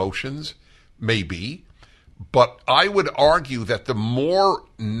your emotions? Maybe. But I would argue that the more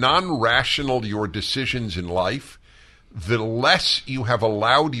non-rational your decisions in life, the less you have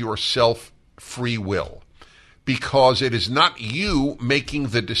allowed yourself free will. Because it is not you making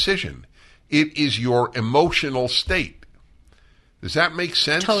the decision. It is your emotional state. Does that make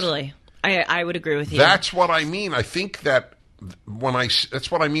sense? Totally. I would agree with you. That's what I mean. I think that that's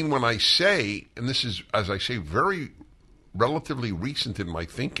what I mean when I say, and this is, as I say, very relatively recent in my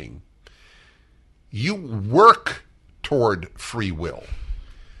thinking, you work toward free will.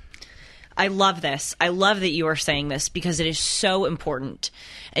 I love this. I love that you are saying this, because it is so important.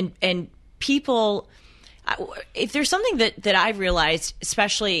 And people, if there's something that I've realized,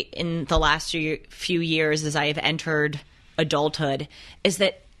 especially in the last few years as I have entered adulthood, is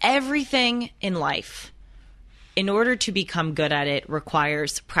that everything in life, in order to become good at it,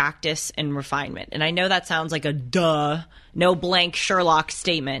 requires practice and refinement. And I know that sounds like a no blank Sherlock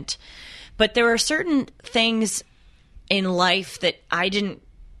statement, but there are certain things in life that I didn't,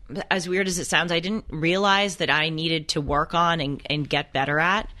 as weird as it sounds, I didn't realize that I needed to work on and get better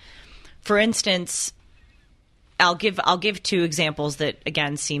at. For instance, I'll give two examples that,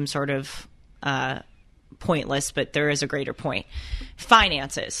 again, seem sort of pointless, but there is a greater point.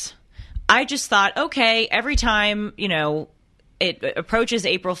 Finances. I just thought, okay, every time, it approaches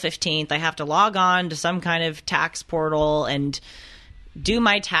April 15th, I have to log on to some kind of tax portal and do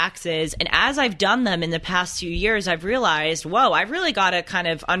my taxes. And as I've done them in the past few years, I've realized, whoa, I've really got to kind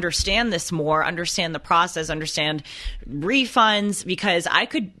of understand this more, understand the process, understand refunds, because I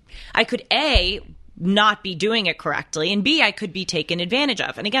could not be doing it correctly, and B, I could be taken advantage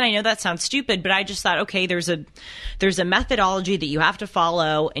of. And again, I know that sounds stupid, but I just thought, okay, there's a methodology that you have to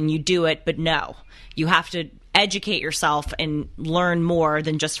follow and you do it, but no, you have to educate yourself and learn more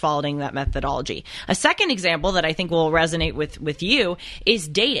than just following that methodology. A second example that I think will resonate with you is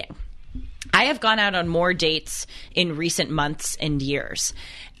dating. I have gone out on more dates in recent months and years.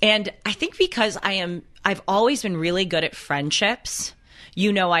 And I think because I've always been really good at friendships.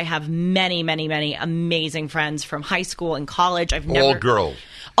 You know, I have many, many, many amazing friends from high school and college. All girls.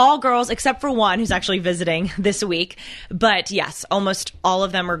 All girls, except for one who's actually visiting this week. But yes, almost all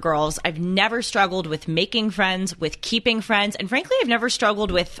of them are girls. I've never struggled with making friends, with keeping friends, and frankly, I've never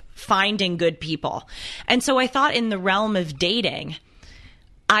struggled with finding good people. And so I thought in the realm of dating,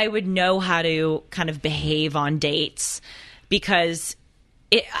 I would know how to kind of behave on dates because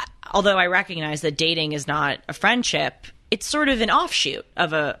although I recognize that dating is not a friendship, it's sort of an offshoot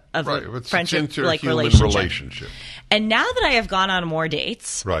of a friendship like relationship. And now that I have gone on more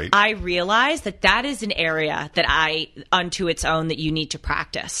dates, I realize that is an area that unto its own that you need to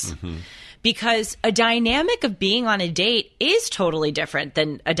practice. Mm-hmm. Because a dynamic of being on a date is totally different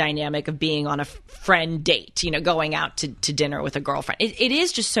than a dynamic of being on a friend date, going out to dinner with a girlfriend. It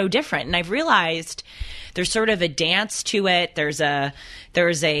is just so different. And I've realized there's sort of a dance to it. There's a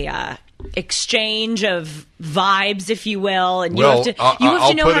exchange of vibes, if you will, and you have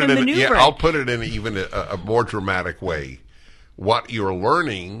to know how to maneuver. I'll put it in even a more dramatic way. What you're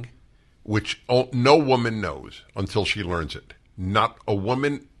learning, which no woman knows until she learns it. Not a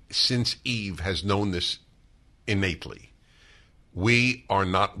woman since Eve has known this innately. We are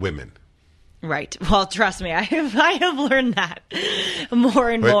not women. Right. Well, trust me, I have learned that more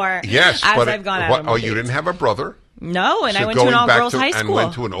and more. Yes, as I've gone out. Oh, you didn't have a brother? No, and I went to an all-girls high school. And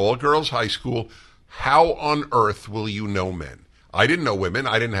went to an all-girls high school. How on earth will you know men? I didn't know women.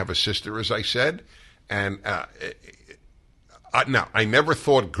 I didn't have a sister, as I said. And now, I never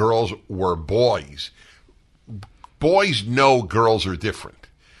thought girls were boys. Boys know girls are different.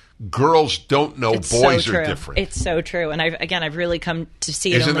 Girls don't know boys are different. It's so true. And I've really come to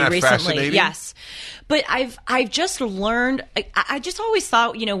see it only recently. Fascinating? Yes. But I've just learned, I just always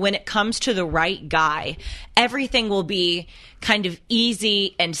thought, when it comes to the right guy, everything will be kind of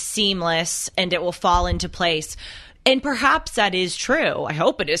easy and seamless and it will fall into place. And perhaps that is true. I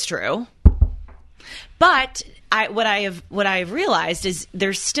hope it is true. But what I've realized is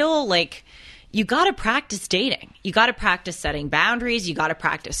there's still you got to practice dating. You got to practice setting boundaries. You got to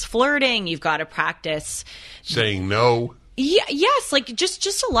practice flirting. You've got to practice saying no. Yeah, yes,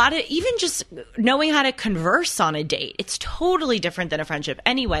 just a lot of even just knowing how to converse on a date. It's totally different than a friendship.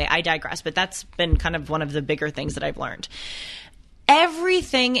 Anyway, I digress, but that's been kind of one of the bigger things that I've learned.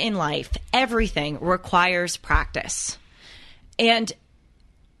 Everything in life, everything requires practice. And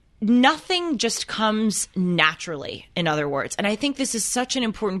nothing just comes naturally, in other words. And I think this is such an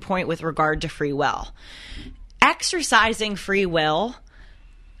important point with regard to free will. Exercising free will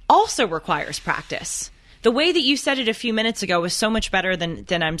also requires practice. The way that you said it a few minutes ago was so much better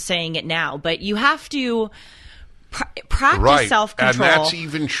than I'm saying it now. But you have to practice self-control. And that's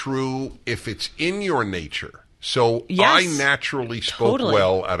even true if it's in your nature. So yes, I naturally spoke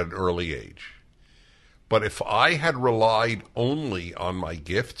well at an early age. But if I had relied only on my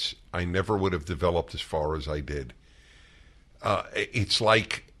gifts, I never would have developed as far as I did. It's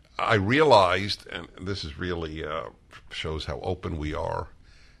like I realized, and this is really shows how open we are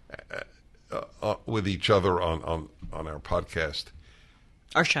with each other on our podcast.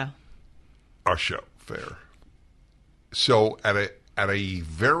 Our show. Fair. So at a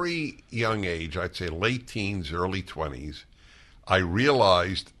very young age, I'd say late teens, early 20s, I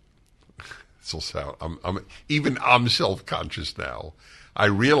realized... I'm self-conscious now. I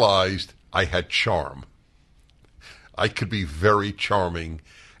realized I had charm. I could be very charming.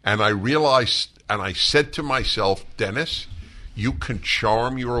 And I realized, and I said to myself, Dennis, you can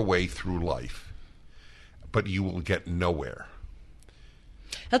charm your way through life, but you will get nowhere.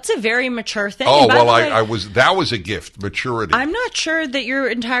 That's a very mature thing. Oh, well, that was a gift, maturity. I'm not sure that you're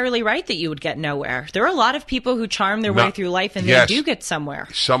entirely right that you would get nowhere. There are a lot of people who charm their way through life and they do get somewhere.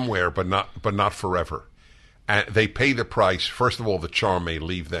 Somewhere, but not forever. And they pay the price. First of all, the charm may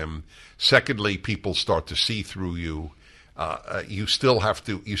leave them. Secondly, people start to see through you. You still have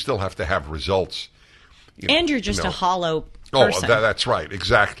to have results. You're just a hollow person. Oh, that's right,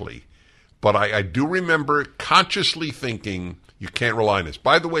 exactly. But I do remember consciously thinking, you can't rely on this.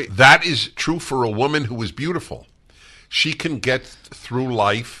 By the way, that is true for a woman who is beautiful. She can get through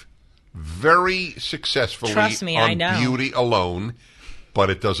life very successfully on beauty alone, but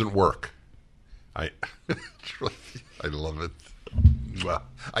it doesn't work. I love it. Well,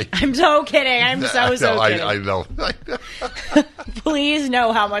 I'm so kidding. I'm so kidding. I know. Please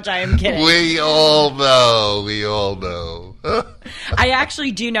know how much I am kidding. We all know. I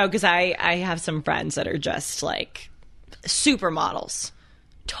actually do know because I have some friends that are just like supermodels,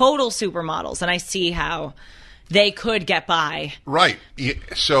 total supermodels, and I see how they could get by. Right.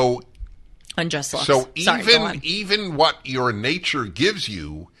 So on just looks. So Sorry, even what your nature gives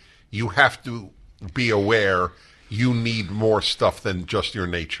you, you have to be aware you need more stuff than just your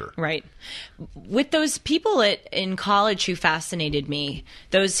nature. Right. With those people in college who fascinated me,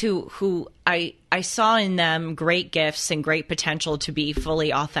 those who I saw in them great gifts and great potential to be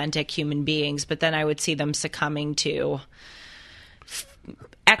fully authentic human beings, but then I would see them succumbing to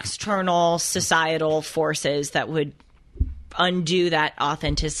external societal forces that would undo that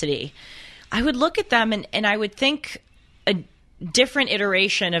authenticity. I would look at them and I would think a different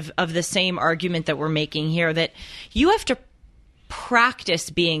iteration of the same argument that we're making here, that you have to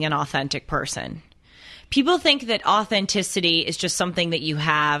practice being an authentic person. People think that authenticity is just something that you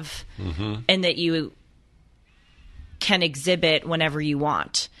have and that you can exhibit whenever you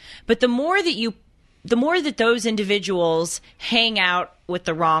want. But the more that those individuals hang out with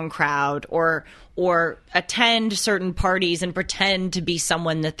the wrong crowd or attend certain parties and pretend to be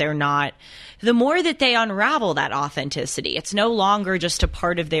someone that they're not, the more that they unravel that authenticity. It's no longer just a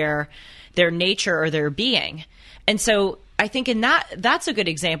part of their nature or their being. And so I think that's a good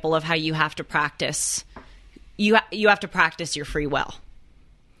example of how you have to practice. You have to practice your free will.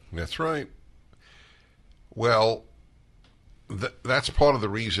 That's right. Well, that's part of the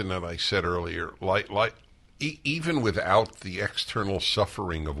reason that I said earlier, even without the external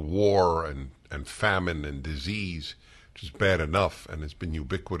suffering of war and famine and disease, which is bad enough and has been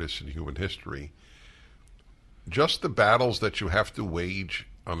ubiquitous in human history, just the battles that you have to wage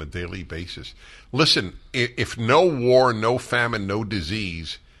on a daily basis. Listen, if no war, no famine, no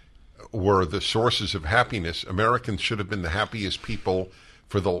disease were the sources of happiness, Americans should have been the happiest people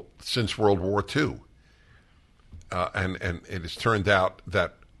since World War II. And it has turned out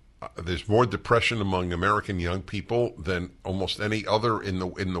that there's more depression among American young people than almost any other in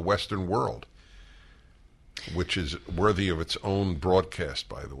the Western world, which is worthy of its own broadcast,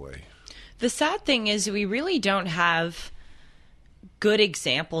 by the way. The sad thing is we really don't have good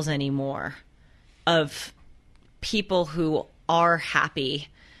examples anymore of people who are happy,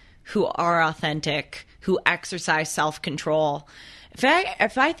 who are authentic, who exercise self-control.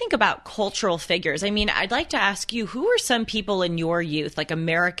 If I think about cultural figures, I mean, I'd like to ask you, who are some people in your youth, like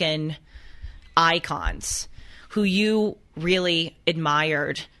American icons, who you really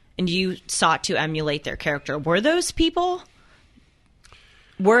admired and you sought to emulate their character? Were those people?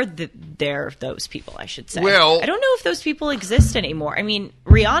 Those people, I should say. Well, I don't know if those people exist anymore. I mean,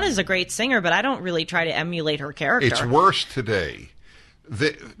 Rihanna's a great singer, but I don't really try to emulate her character. It's worse today.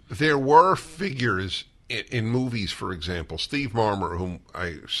 There were figures in movies, for example. Steve Marmer, whom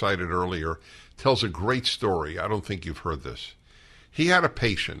I cited earlier, tells a great story. I don't think you've heard this. He had a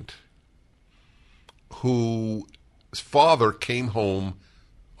patient whose father came home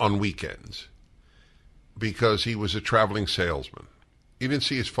on weekends because he was a traveling salesman. He didn't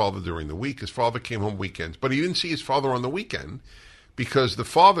see his father during the week. His father came home weekends. But he didn't see his father on the weekend because the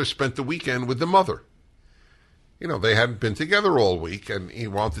father spent the weekend with the mother. You know, they hadn't been together all week, and he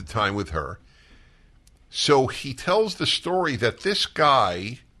wanted time with her. So he tells the story that this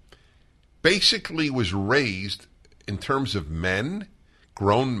guy basically was raised in terms of men,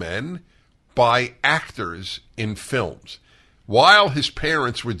 grown men, by actors in films. While his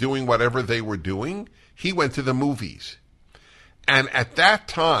parents were doing whatever they were doing, he went to the movies. And at that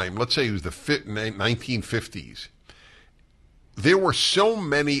time, let's say it was the 1950s, there were so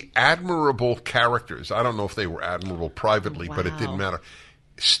many admirable characters. I don't know if they were admirable privately, but it didn't matter.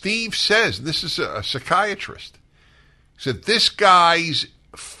 Steve says, and this is a psychiatrist, said this guy's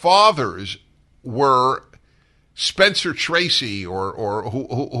fathers were Spencer Tracy or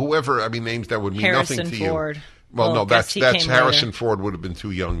whoever, I mean, names that would mean Harrison nothing to Ford. you. Well, no, that's Harrison later. Ford would have been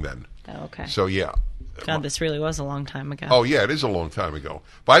too young then. Oh, okay. So, yeah. God, this really was a long time ago. Oh, yeah, it is a long time ago.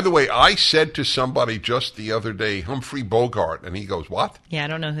 By the way, I said to somebody just the other day, Humphrey Bogart, and he goes, what? Yeah, I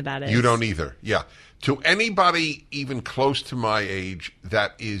don't know who that is. You don't either. Yeah. To anybody even close to my age,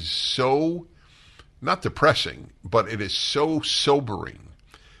 that is so, not depressing, but it is so sobering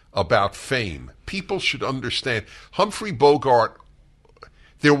about fame. People should understand. Humphrey Bogart,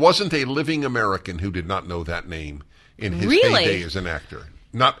 there wasn't a living American who did not know that name in his heyday as an actor.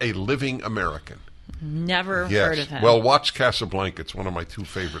 Not a living American. Never heard of him. Well, watch Casablanca. It's one of my two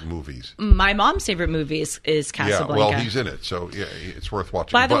favorite movies. My mom's favorite movie is Casablanca. Yeah, well, he's in it, so yeah, it's worth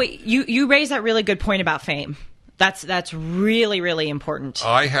watching. By the way, you raised that really good point about fame. That's really, really important.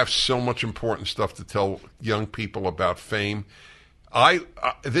 I have so much important stuff to tell young people about fame.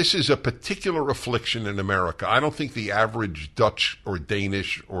 This is a particular affliction in America. I don't think the average Dutch or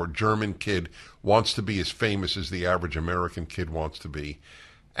Danish or German kid wants to be as famous as the average American kid wants to be.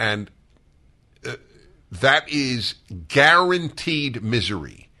 And that is guaranteed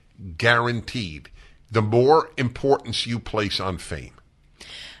misery. Guaranteed. The more importance you place on fame.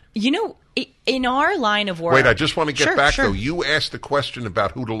 You know, in our line of work... Wait, I just want to get back, sure. though. You asked the question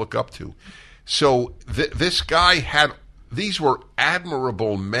about who to look up to. So this guy had... These were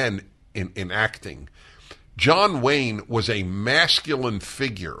admirable men in acting. John Wayne was a masculine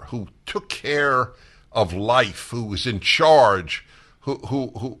figure who took care of life, who was in charge,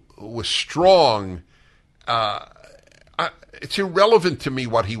 who was strong. It's irrelevant to me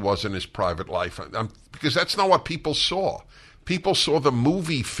what he was in his private life, because that's not what people saw. People saw the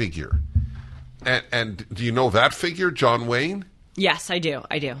movie figure. And do you know that figure, John Wayne? Yes, I do.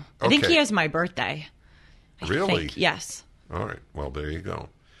 I think he has my birthday. Really? Yes. All right. Well, there you go.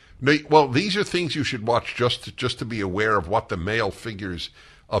 Well, these are things you should watch just to be aware of what the male figures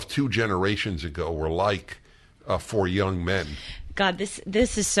of 2 generations ago were like for young men. God,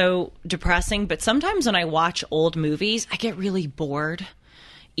 this is so depressing. But sometimes when I watch old movies, I get really bored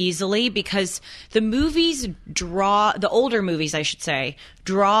easily because the older movies, I should say,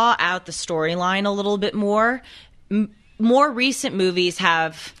 draw out the storyline a little bit more. More recent movies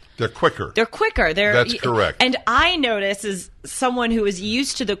have... They're quicker. That's correct. And I notice, as someone who is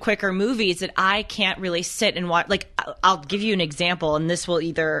used to the quicker movies, that I can't really sit and watch. Like, I'll give you an example, and this will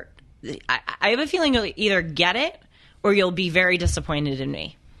either... I have a feeling you'll either get it or you'll be very disappointed in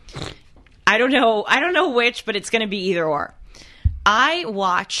me. I don't know which, but it's going to be either or. I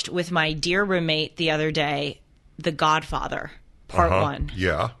watched with my dear roommate the other day The Godfather, Part 1.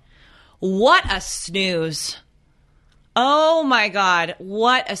 Yeah. What a snooze. Oh my God,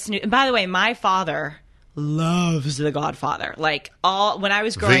 what a snooze. And by the way, my father loves The Godfather. Like, when I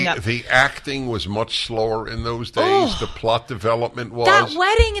was growing up. The acting was much slower in those days. The plot development was. That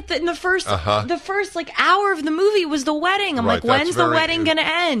wedding in the first like hour of the movie was the wedding. I'm like, when's the wedding going to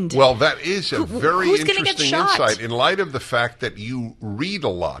end? Well, that is a very who's gonna interesting get shot? insight in light of the fact that you read a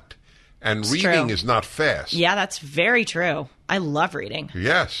lot. And It's reading true. is not fast. Yeah, that's very true. I love reading.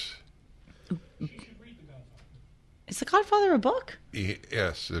 Yes. Is The Godfather a book?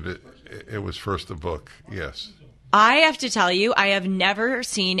 Yes, it was first a book, yes. I have to tell you, I have never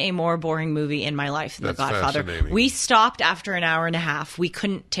seen a more boring movie in my life than That's The Godfather. fascinating. We stopped after an hour and a half. We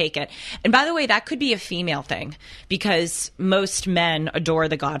couldn't take it. And by the way, that could be a female thing because most men adore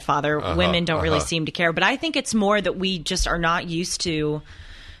The Godfather. Women don't really seem to care. But I think it's more that we just are not used to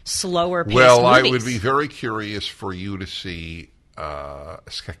slower paced Well, movies. I would be very curious for you to see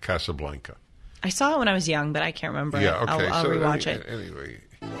Casablanca. I saw it when I was young, but I can't remember it. Yeah, okay. I'll rewatch it. Anyway.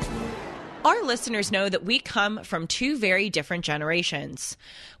 Our listeners know that we come from 2 very different generations.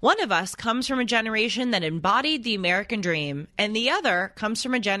 One of us comes from a generation that embodied the American dream, and the other comes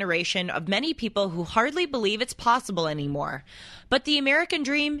from a generation of many people who hardly believe it's possible anymore. But the American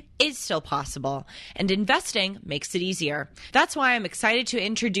dream is still possible, and investing makes it easier. That's why I'm excited to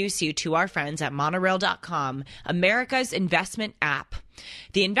introduce you to our friends at Monorail.com, America's investment app.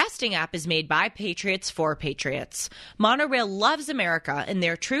 The investing app is made by Patriots for Patriots. Monorail loves America, and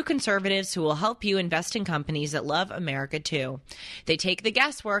they're true conservatives who will help you invest in companies that love America too. They take the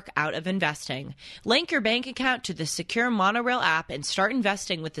guesswork out of investing. Link your bank account to the secure Monorail app and start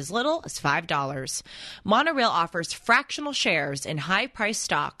investing with as little as $5. Monorail offers fractional shares in high-priced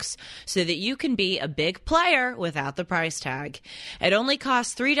stocks so that you can be a big player without the price tag. It only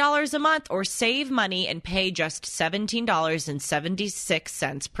costs $3 a month, or save money and pay just $17.76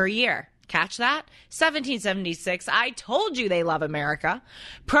 per year. Catch that? $17.76. I told you they love America.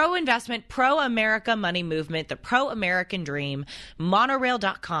 Pro-investment, pro-America money movement, the pro-American dream.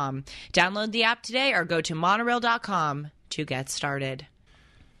 Monorail.com. Download the app today or go to monorail.com to get started.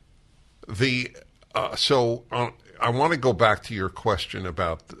 I want to go back to your question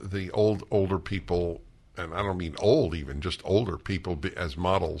about the older people, and I don't mean old even, just older people as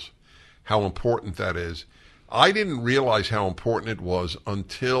models, how important that is. I didn't realize how important it was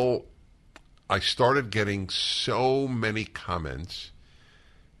until I started getting so many comments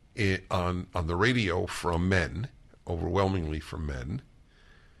on the radio from men, overwhelmingly from men.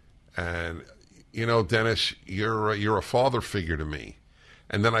 And, you know, Dennis, you're a father figure to me.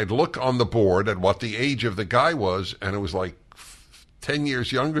 And then I'd look on the board at what the age of the guy was, and it was like 10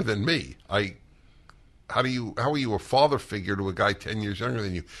 years younger than me. How are you a father figure to a guy 10 years younger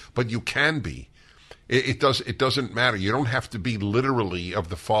than you? But you can be. It doesn't matter. You don't have to be literally of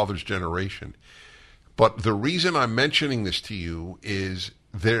the father's generation. But the reason I'm mentioning this to you is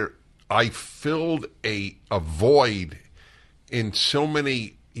I filled a void in so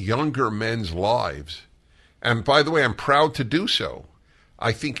many younger men's lives. And by the way, I'm proud to do so.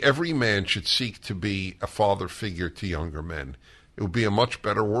 I think every man should seek to be a father figure to younger men. It would be a much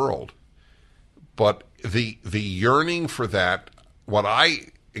better world. But the yearning for that,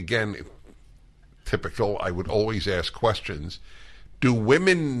 typical, I would always ask questions. Do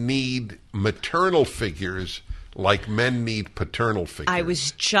women need maternal figures like men need paternal figures? I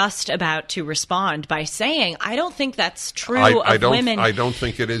was just about to respond by saying I don't think that's true of women. I don't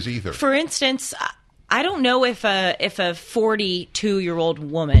think it is either. For instance, I don't know if a 42-year-old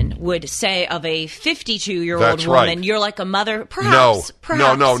woman would say of a 52-year-old woman, "You're like a mother." Perhaps.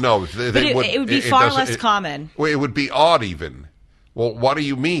 No. But it would be far less common. Well, it would be odd even. Well, what do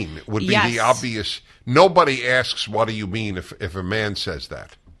you mean? Would be the obvious. Nobody asks, "What do you mean?" if a man says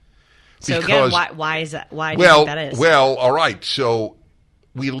that. So again, why is that? Why do you think that is? Well, all right. So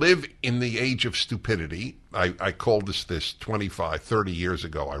we live in the age of stupidity. I called this 25, 30 years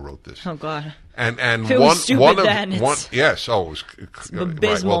ago. I wrote this. Oh God. And if it was stupid then, yes. Oh, it was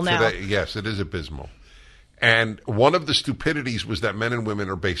abysmal now. Today, yes, it is abysmal. And one of the stupidities was that men and women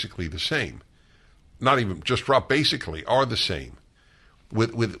are basically the same. Not even just basically are the same.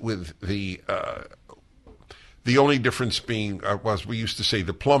 With the only difference being was we used to say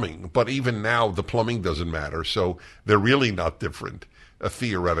the plumbing, but even now the plumbing doesn't matter, so they're really not different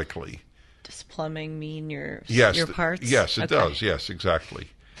theoretically. Does plumbing mean your parts? Yes, it does. Yes, exactly.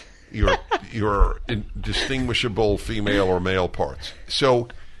 Your indistinguishable female or male parts. So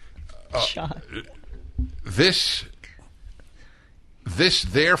this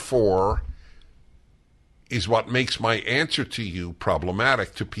therefore is what makes my answer to you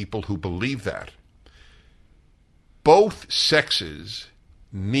problematic to people who believe that. Both sexes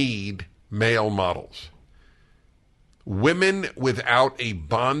need male models. Women without a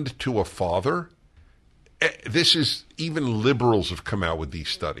bond to a father, this is, even liberals have come out with these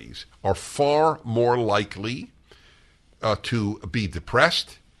studies, are far more likely to be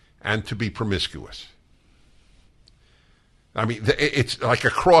depressed and to be promiscuous. I mean, it's like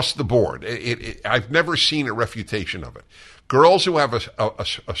across the board. I've never seen a refutation of it. Girls who have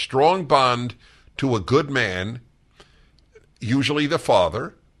a strong bond to a good man, usually the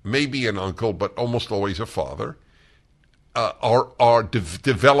father, maybe an uncle, but almost always a father,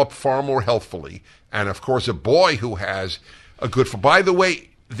 develop far more healthfully. And of course, a boy who has a good. By the way,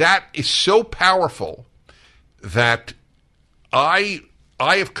 that is so powerful that I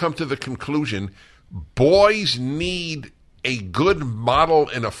have come to the conclusion: boys need a good model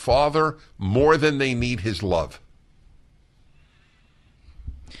in a father more than they need his love.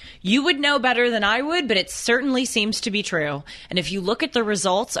 You would know better than I would, but it certainly seems to be true. And if you look at the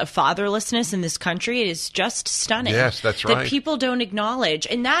results of fatherlessness in this country, it is just stunning. Yes, that's right. That people don't acknowledge.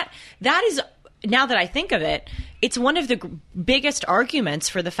 And that is, now that I think of it, it's one of the biggest arguments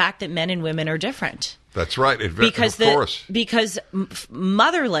for the fact that men and women are different. That's right. Of course. Because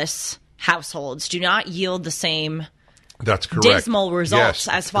motherless households do not yield the same That's correct. dismal results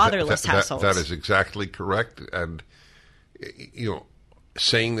as fatherless households. That is exactly correct. And,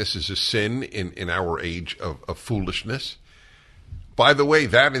 saying this is a sin in our age of foolishness. By the way,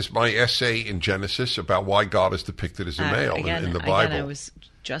 that is my essay in Genesis about why God is depicted as a male in the Bible. Again, I was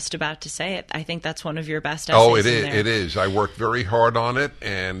just about to say it. I think that's one of your best essays. Oh, it is. It is. I worked very hard on it,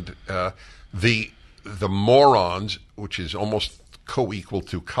 and the morons, which is almost co-equal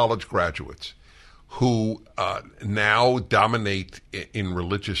to college graduates, who now dominate in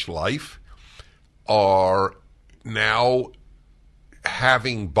religious life, are now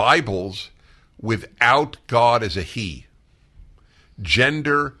having Bibles without God as a he.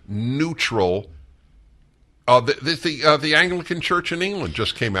 Gender neutral. The Anglican Church in England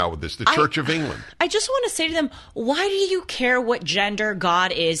just came out with this. The Church of England. I just want to say to them, why do you care what gender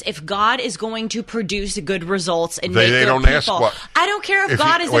God is if God is going to produce good results and make good people? Ask what. I don't care if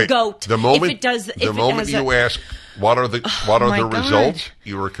God is a goat. The moment you ask what are the results,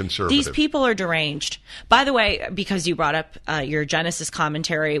 you are conservative. These people are deranged. By the way, because you brought up your Genesis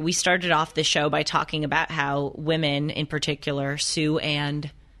commentary, we started off the show by talking about how women, in particular, Sue and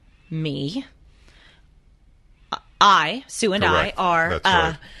me, Sue and Correct. I are. That's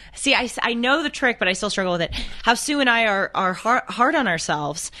right. See, I know the trick, but I still struggle with it. How Sue and I are hard on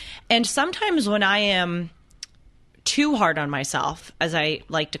ourselves, and sometimes when I am too hard on myself, as I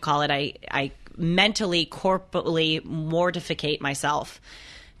like to call it, I mentally, corporally mortificate myself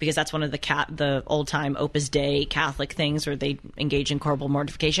because that's one of the old-time Opus Dei Catholic things where they engage in corporal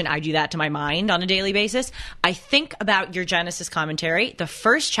mortification. I do that to my mind on a daily basis. I think about your Genesis commentary, the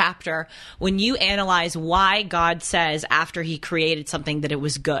first chapter, when you analyze why God says after he created something that it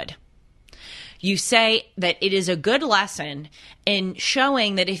was good. You say that it is a good lesson in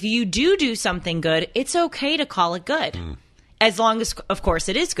showing that if you do something good, it's okay to call it good. As long as, of course,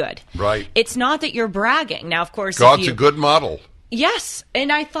 it is good. Right. It's not that you're bragging. Now, of course, God's a good model. Yes,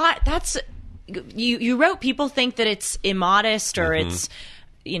 and I thought that's you wrote people think that it's immodest or it's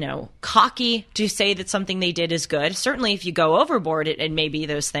cocky to say that something they did is good. Certainly, if you go overboard, it may be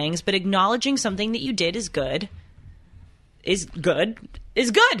those things, but acknowledging something that you did is good.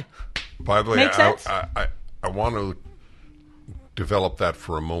 By the way, Makes sense? I want to develop that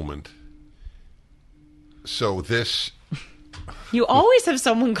for a moment. So this. You always have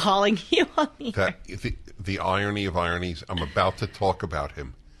someone calling you on The irony of ironies, I'm about to talk about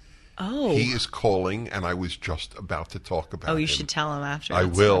him. Oh. He is calling, and I was just about to talk about him. Oh, you should tell him after. I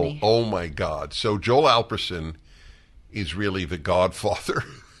That's will. funny. Oh, my God. So Joel Alperson is really the godfather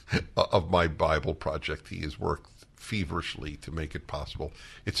of my Bible project. He has worked feverishly to make it possible.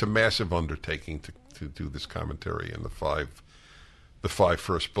 It's a massive undertaking to do this commentary in the five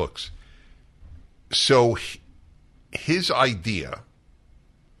first books. So his idea,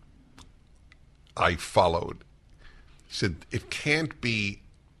 I followed. He said, it can't be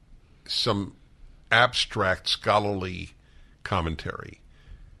some abstract scholarly commentary,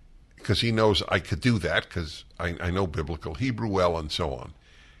 because he knows I could do that because I know biblical Hebrew well and so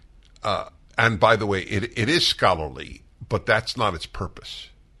on. And by the way, it is scholarly, but that's not its purpose.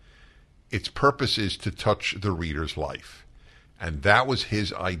 Its purpose is to touch the reader's life. And that was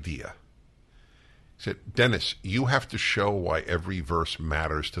his idea. He said, Dennis, you have to show why every verse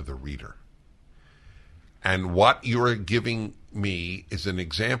matters to the reader. And what you're giving me is an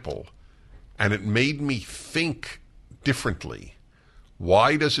example. And it made me think differently.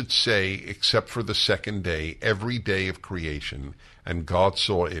 Why does it say, except for the second day, every day of creation, and God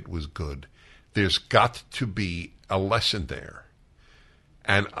saw it was good? There's got to be a lesson there.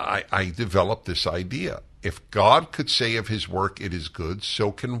 And I developed this idea. If God could say of his work it is good,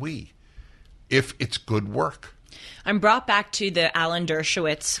 so can we, if it's good work. I'm brought back to the Alan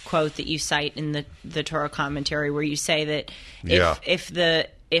Dershowitz quote that you cite in the Torah commentary, where you say that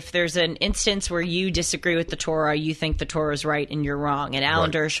if there's an instance where you disagree with the Torah, you think the Torah is right and you're wrong. And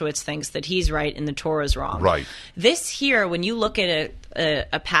Alan Dershowitz thinks that he's right and the Torah is wrong. Right. This here, when you look at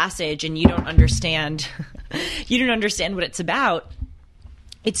a passage and you don't understand, what it's about,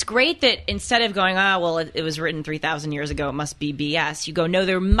 it's great that instead of going, it was written 3,000 years ago, it must be BS, you go, no,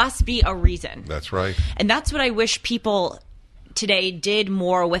 there must be a reason. That's right. And that's what I wish people today did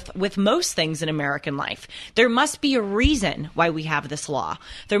more with most things in American life. There must be a reason why we have this law.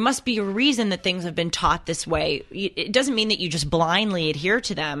 There must be a reason that things have been taught this way. It doesn't mean that you just blindly adhere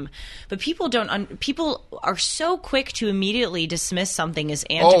to them, but people people are so quick to immediately dismiss something as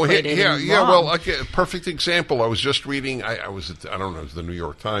antiquated. And wrong. Well, a perfect example. I was just reading. I was at, I don't know, it was the New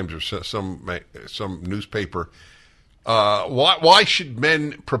York Times or some newspaper. Why should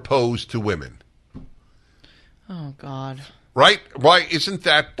men propose to women? Oh God. Right? Why isn't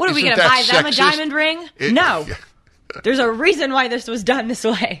that? What are we going to buy them a diamond ring? No. There's a reason why this was done this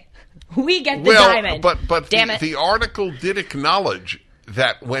way. We get the diamond. But damn it. The article did acknowledge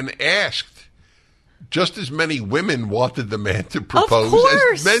that when asked, just as many women wanted the man to propose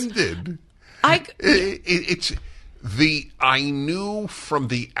as men did. I knew from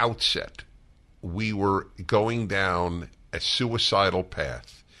the outset we were going down a suicidal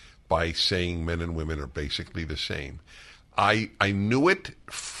path by saying men and women are basically the same. I knew it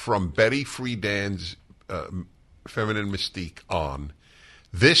from Betty Friedan's Feminine Mystique on.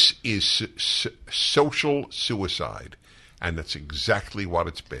 This is social suicide, and that's exactly what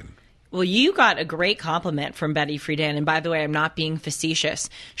it's been. Well, you got a great compliment from Betty Friedan, and by the way, I'm not being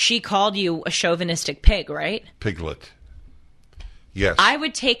facetious. She called you a chauvinistic pig, right? Piglet. Yes. I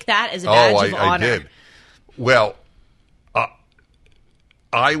would take that as a badge of honor. I did. Well,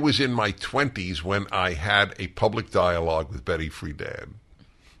 I was in my 20s when I had a public dialogue with Betty Friedan.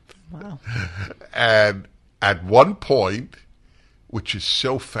 Wow. And at one point, which is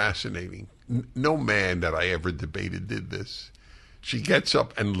so fascinating, no man that I ever debated did this. She gets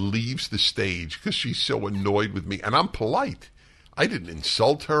up and leaves the stage because she's so annoyed with me. And I'm polite. I didn't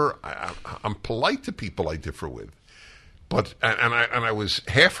insult her. I'm polite to people I differ with. But I was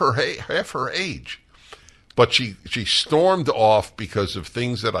half her age. But she stormed off because of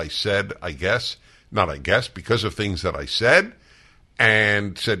things that I said, because of things that I said,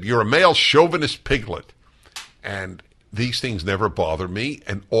 and said, "You're a male chauvinist piglet." And these things never bother me,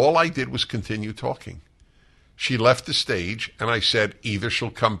 and all I did was continue talking. She left the stage, and I said, either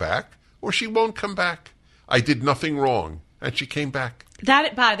she'll come back or she won't come back. I did nothing wrong, and she came back.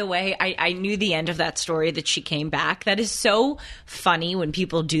 That, by the way, I knew the end of that story, that she came back. That is so funny when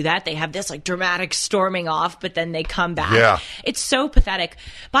people do that. They have this like dramatic storming off, but then they come back. Yeah. It's so pathetic.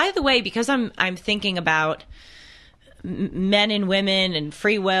 By the way, because I'm thinking about men and women and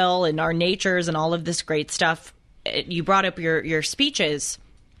free will and our natures and all of this great stuff, you brought up your speeches.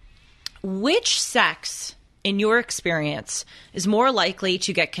 Which sex, in your experience, is more likely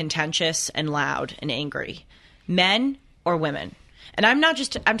to get contentious and loud and angry? Men or women? And I'm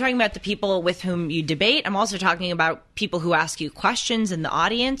talking about the people with whom you debate. I'm also talking about people who ask you questions in the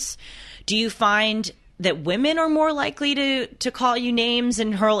audience. Do you find that women are more likely to call you names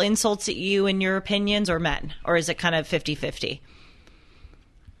and hurl insults at you in your opinions, or men? Or is it kind of 50-50?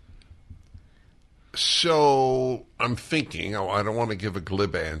 So I'm thinking, I don't want to give a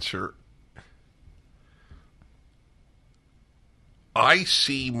glib answer. I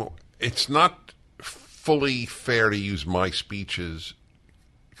see more, it's not fully fair to use my speeches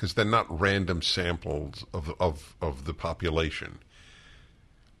because they're not random samples of the population.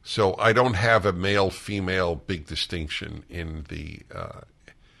 So I don't have a male-female big distinction in the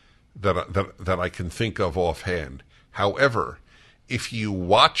that I can think of offhand. However, if you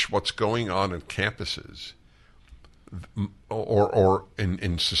watch what's going on in campuses or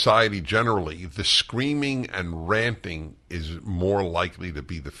in society generally, the screaming and ranting is more likely to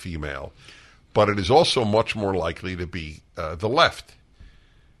be the female, but it is also much more likely to be the left,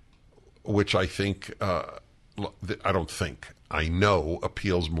 which I think, I know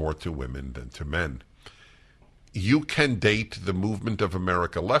appeals more to women than to men. You can date the movement of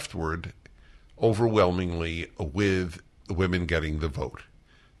America leftward overwhelmingly with women getting the vote,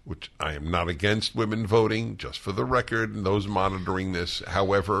 which I am not against women voting, just for the record, and those monitoring this.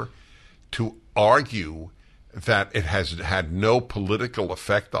 However, to argue that it has had no political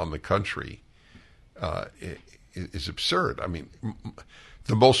effect on the country is absurd. I mean,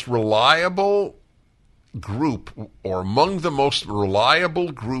 the most reliable group, or among the most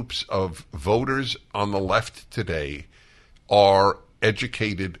reliable groups of voters on the left today, are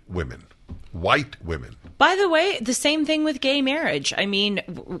educated women, white women. By the way, the same thing with gay marriage. I mean,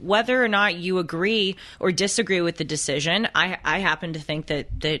 whether or not you agree or disagree with the decision, I happen to think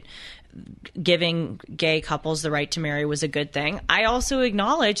that giving gay couples the right to marry was a good thing. I also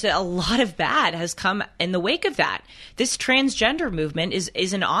acknowledge that a lot of bad has come in the wake of that. This transgender movement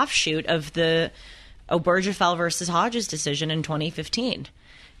is an offshoot of the Obergefell versus Hodges decision in 2015,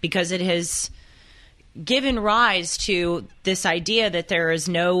 because it has given rise to this idea that there is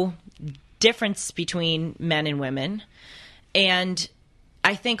no difference between men and women. And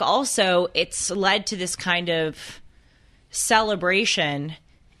I think also it's led to this kind of celebration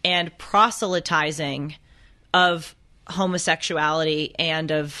and proselytizing of homosexuality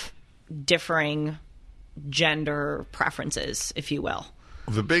and of differing gender preferences, if you will.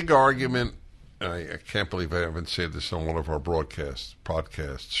 The big argument, I can't believe I haven't said this on one of our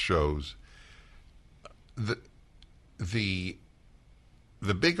podcast shows, the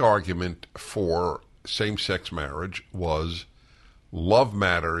big argument for same-sex marriage was love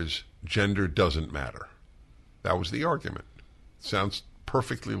matters, gender doesn't matter. That was the argument. Sounds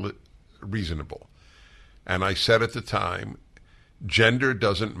perfectly reasonable. And I said at the time, gender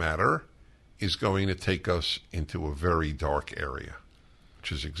doesn't matter is going to take us into a very dark area,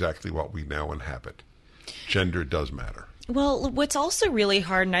 which is exactly what we now inhabit. Gender does matter. Well, what's also really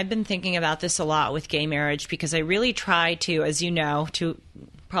hard, and I've been thinking about this a lot with gay marriage, because I really try to, as you know,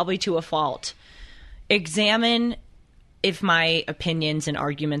 probably to a fault, examine if my opinions and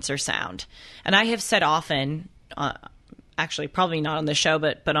arguments are sound. And I have said often, actually probably not on the show,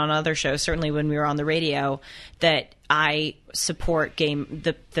 but on other shows, certainly when we were on the radio, that I support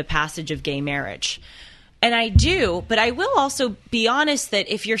the passage of gay marriage. And I do, but I will also be honest that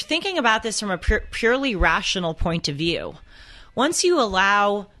if you're thinking about this from a purely rational point of view, once you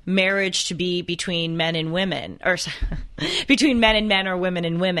allow marriage to be between men and women, or between men and men or women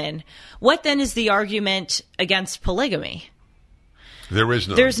and women, what then is the argument against polygamy? There is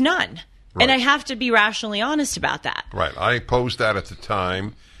none. There's none. Right. And I have to be rationally honest about that. Right. I posed that at the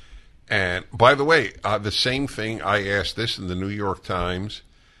time. And by the way, the same thing, I asked this in the New York Times,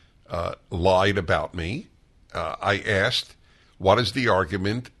 lied about me. I asked, what is the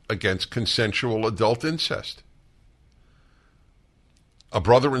argument against consensual adult incest? A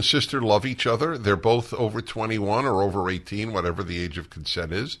brother and sister love each other. They're both over 21 or over 18, whatever the age of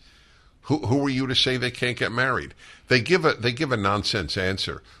consent is. Who are you to say they can't get married? They give a nonsense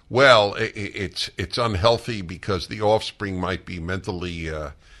answer. Well, it's unhealthy because the offspring might be mentally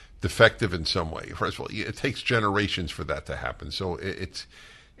defective in some way. First of all, it takes generations for that to happen. So it's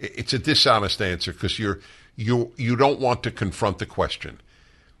a dishonest answer because you don't want to confront the question.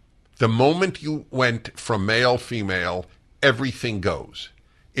 The moment you went from male, female, everything goes.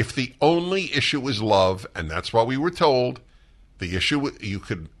 If the only issue is love, and that's what we were told, the issue you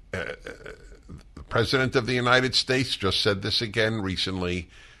could. The President of the United States just said this again recently.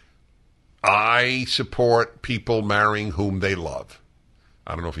 I support people marrying whom they love.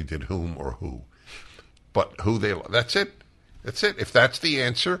 I don't know if he did whom or who, but who they love. That's it. That's it. If that's the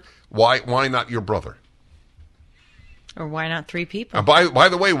answer, why not your brother? Or why not 3 people? By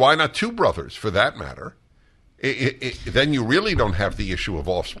the way, why not 2 brothers for that matter? Then you really don't have the issue of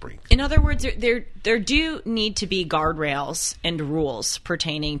offspring. In other words, there do need to be guardrails and rules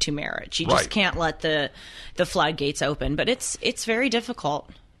pertaining to marriage. You just can't let the floodgates open. But it's very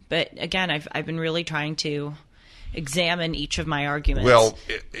difficult. But again, I've been really trying to examine each of my arguments. Well,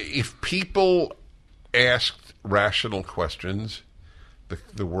 if people asked rational questions,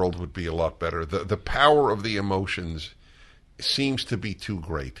 the world would be a lot better. The power of the emotions seems to be too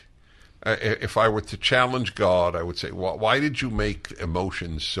great. If I were to challenge God, I would say, why did you make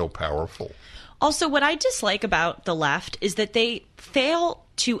emotions so powerful? Also, what I dislike about the left is that they fail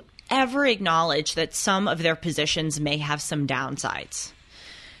to ever acknowledge that some of their positions may have some downsides.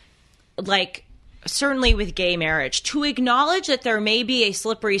 Like, certainly with gay marriage, to acknowledge that there may be a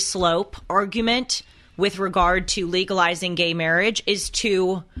slippery slope argument with regard to legalizing gay marriage is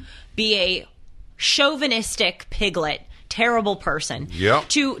to be a chauvinistic piglet. Terrible person. Yep.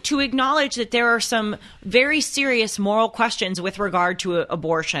 To acknowledge that there are some very serious moral questions with regard to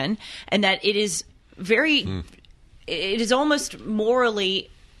abortion, and that it is it is almost morally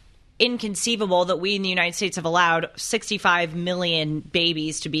inconceivable that we in the United States have allowed 65 million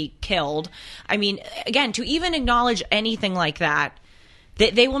babies to be killed. I mean, again, to even acknowledge anything like that,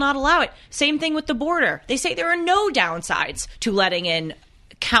 they will not allow it. Same thing with the border. They say there are no downsides to letting in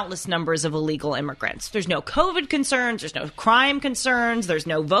countless numbers of illegal immigrants. There's no COVID concerns, there's no crime concerns, there's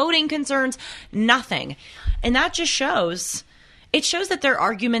no voting concerns, nothing. And that just shows that their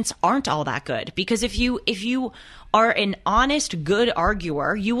arguments aren't all that good. Because if you are an honest, good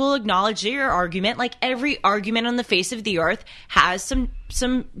arguer, you will acknowledge that your argument, like every argument on the face of the earth, has some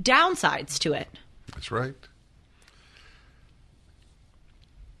downsides to it. That's right.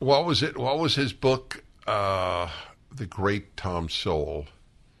 What was it? What was his book? The great Tom Sowell.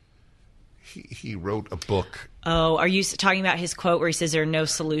 He wrote a book. Oh, are you talking about his quote where he says there are no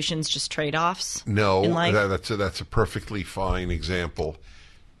solutions, just trade-offs? No, that's a perfectly fine example.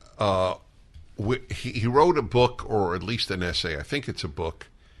 He wrote a book, or at least an essay. I think it's a book.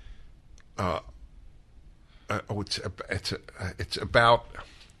 It's about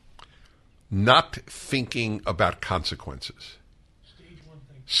not thinking about consequences.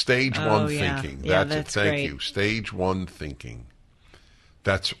 Stage one thinking. That's it. Thank you. Stage 1 thinking.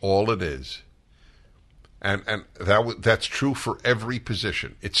 That's all it is. And that's true for every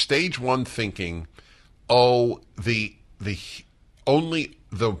position. It's stage 1 thinking. Oh, the only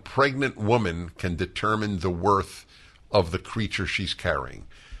the pregnant woman can determine the worth of the creature she's carrying.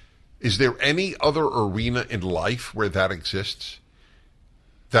 Is there any other arena in life where that exists?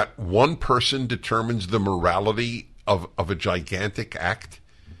 That one person determines the morality of a gigantic act?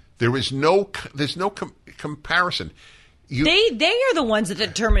 There's no comparison. They are the ones that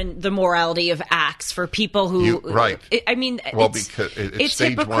determine the morality of acts for people who right. Because it's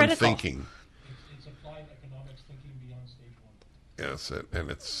stage 1 thinking. It's applied economics thinking beyond stage 1. Yes, and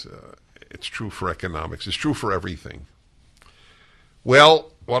it's true for economics. It's true for everything.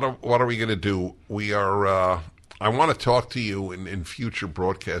 Well, what are we going to do? We are. I want to talk to you in future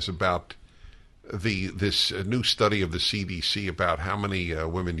broadcasts about this new study of the CDC about how many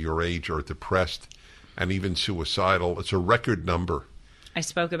women your age are depressed and even suicidal. It's a record number. I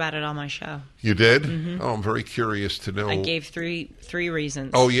spoke about it on my show. You did? Mm-hmm. Oh, I'm very curious to know. I gave three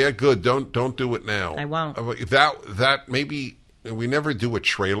reasons. Oh yeah, good. Don't do it now. I won't. That maybe we never do a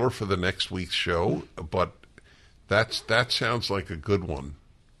trailer for the next week's show, but that sounds like a good one.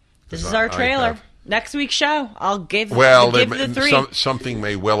 This is our trailer. Next week's show, I'll give the 3. Something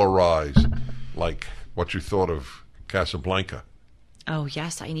may well arise, like what you thought of Casablanca. Oh,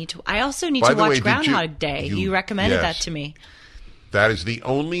 yes, I need to. I also need to watch Groundhog Day. You recommended that to me. That is the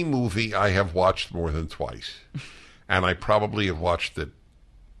only movie I have watched more than twice. And I probably have watched it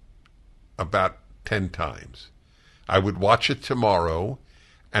about 10 times. I would watch it tomorrow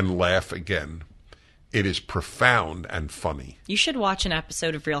and laugh again. It is profound and funny. You should watch an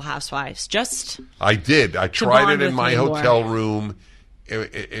episode of Real Housewives. I did. I tried bond it in with my me more. hotel room.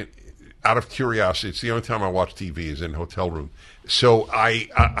 Out of curiosity, it's the only time I watch TV is in hotel room. So I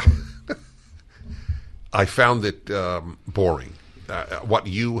found it boring. What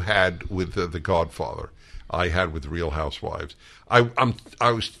you had with The Godfather, I had with Real Housewives. I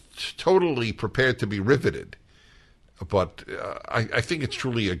was totally prepared to be riveted, but I think it's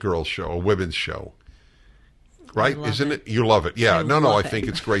truly a girls' show, a women's show. Right? Isn't it? You love it. Yeah. I think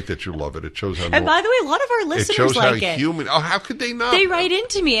it's great that you love it. It shows how... And by the way, a lot of our listeners like it. Human... Oh, how could they not? They write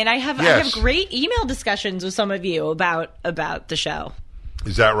into me, and I have great email discussions with some of you about the show.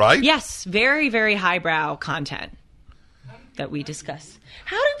 Is that right? Yes. Very, very highbrow content that we discuss.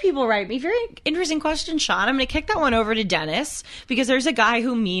 How do people write me? Very interesting question, Sean. I'm going to kick that one over to Dennis, because there's a guy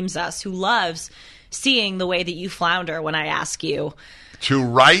who memes us, who loves seeing the way that you flounder when I ask you. To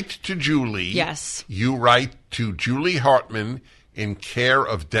write to Julie. Yes. You write to Julie Hartman in care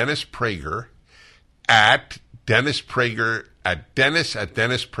of Dennis Prager at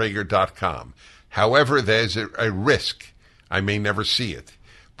dennis@dennisprager.com. However, there's a risk. I may never see it.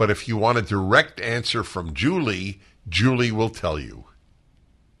 But if you want a direct answer from Julie, Julie will tell you.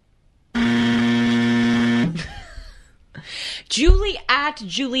 Julie at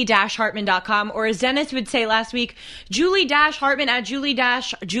julie-hartman.com, or as Dennis would say last week, Julie-Hartman at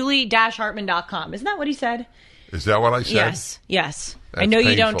julie-hartman.com. Isn't that what he said? Is that what I said? Yes. That's I know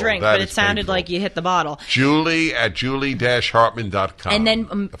you don't painful. drink, That but it is sounded painful. like you hit the bottle. Julie at julie-hartman.com. And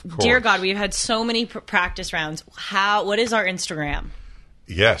then, dear God, we've had so many practice rounds. What is our Instagram?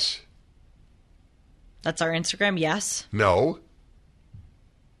 Yes. That's our Instagram, yes? No.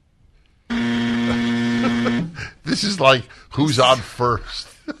 This is like who's on first.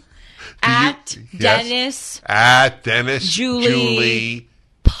 Dennis. At Dennis. Julie.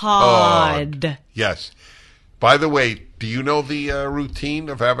 Pod. Yes. By the way, do you know the routine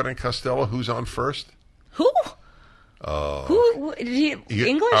of Abbott and Costello? Who's on first? Who?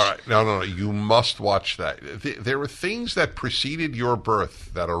 English? All right. No. You must watch that. There are things that preceded your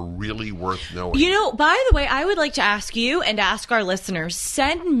birth that are really worth knowing. You know, by the way, I would like to ask you and ask our listeners,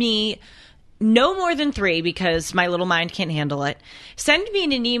 send me no more than 3, because my little mind can't handle it. Send me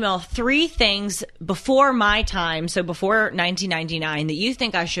in an email 3 things before my time, so before 1999, that you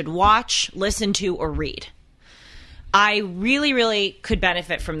think I should watch, listen to, or read. I really, really could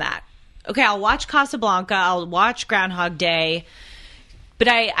benefit from that. Okay, I'll watch Casablanca, I'll watch Groundhog Day, but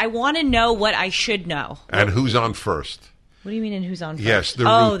I want to know what I should know. And who's on first? What do you mean, and who's on first? Yes, the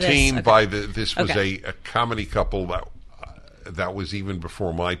routine this. Okay. by this was Okay. a comedy couple that was even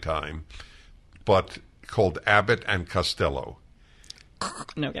before my time, but called Abbott and Costello.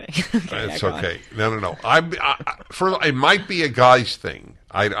 No kidding. It's okay. No. It might be a guy's thing.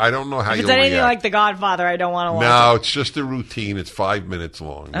 I don't know how If you'll it's anything react. like The Godfather, I don't want to watch No, it. it's just a routine. It's 5 minutes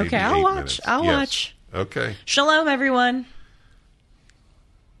long. Maybe Okay, I'll 8 watch. minutes. I'll Yes. watch. Okay. Shalom, everyone.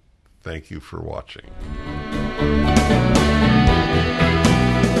 Thank you for watching.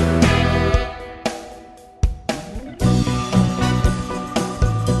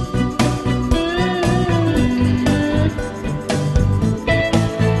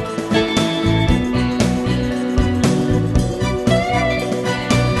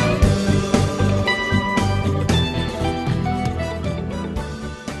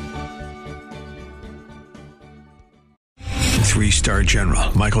 Three-star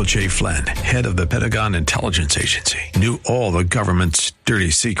General Michael J. Flynn, head of the Pentagon Intelligence Agency, knew all the government's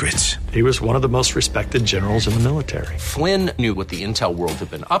dirty secrets. He was one of the most respected generals in the military. Flynn knew what the intel world had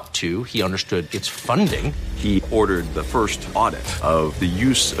been up to. He understood its funding. He ordered the first audit of the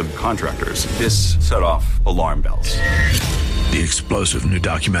use of contractors. This set off alarm bells. The explosive new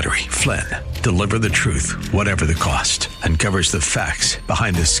documentary, Flynn, Deliver the Truth, Whatever the Cost, uncovers the facts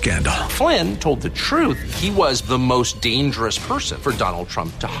behind this scandal. Flynn told the truth. He was the most dangerous person for Donald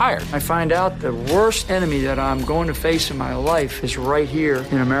Trump to hire. I find out the worst enemy that I'm going to face in my life is right here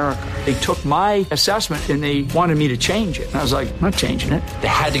in America. They took my assessment and they wanted me to change it. And I was like, I'm not changing it. They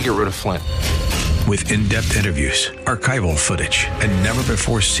had to get rid of Flynn. With in-depth interviews, archival footage, and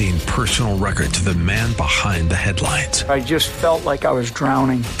never-before-seen personal records of the man behind the headlines. I just felt like I was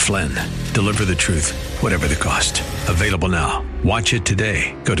drowning. Flynn, Deliver the Truth, Whatever the Cost. Available now. Watch it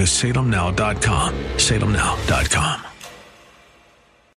today. Go to salemnow.com. salemnow.com.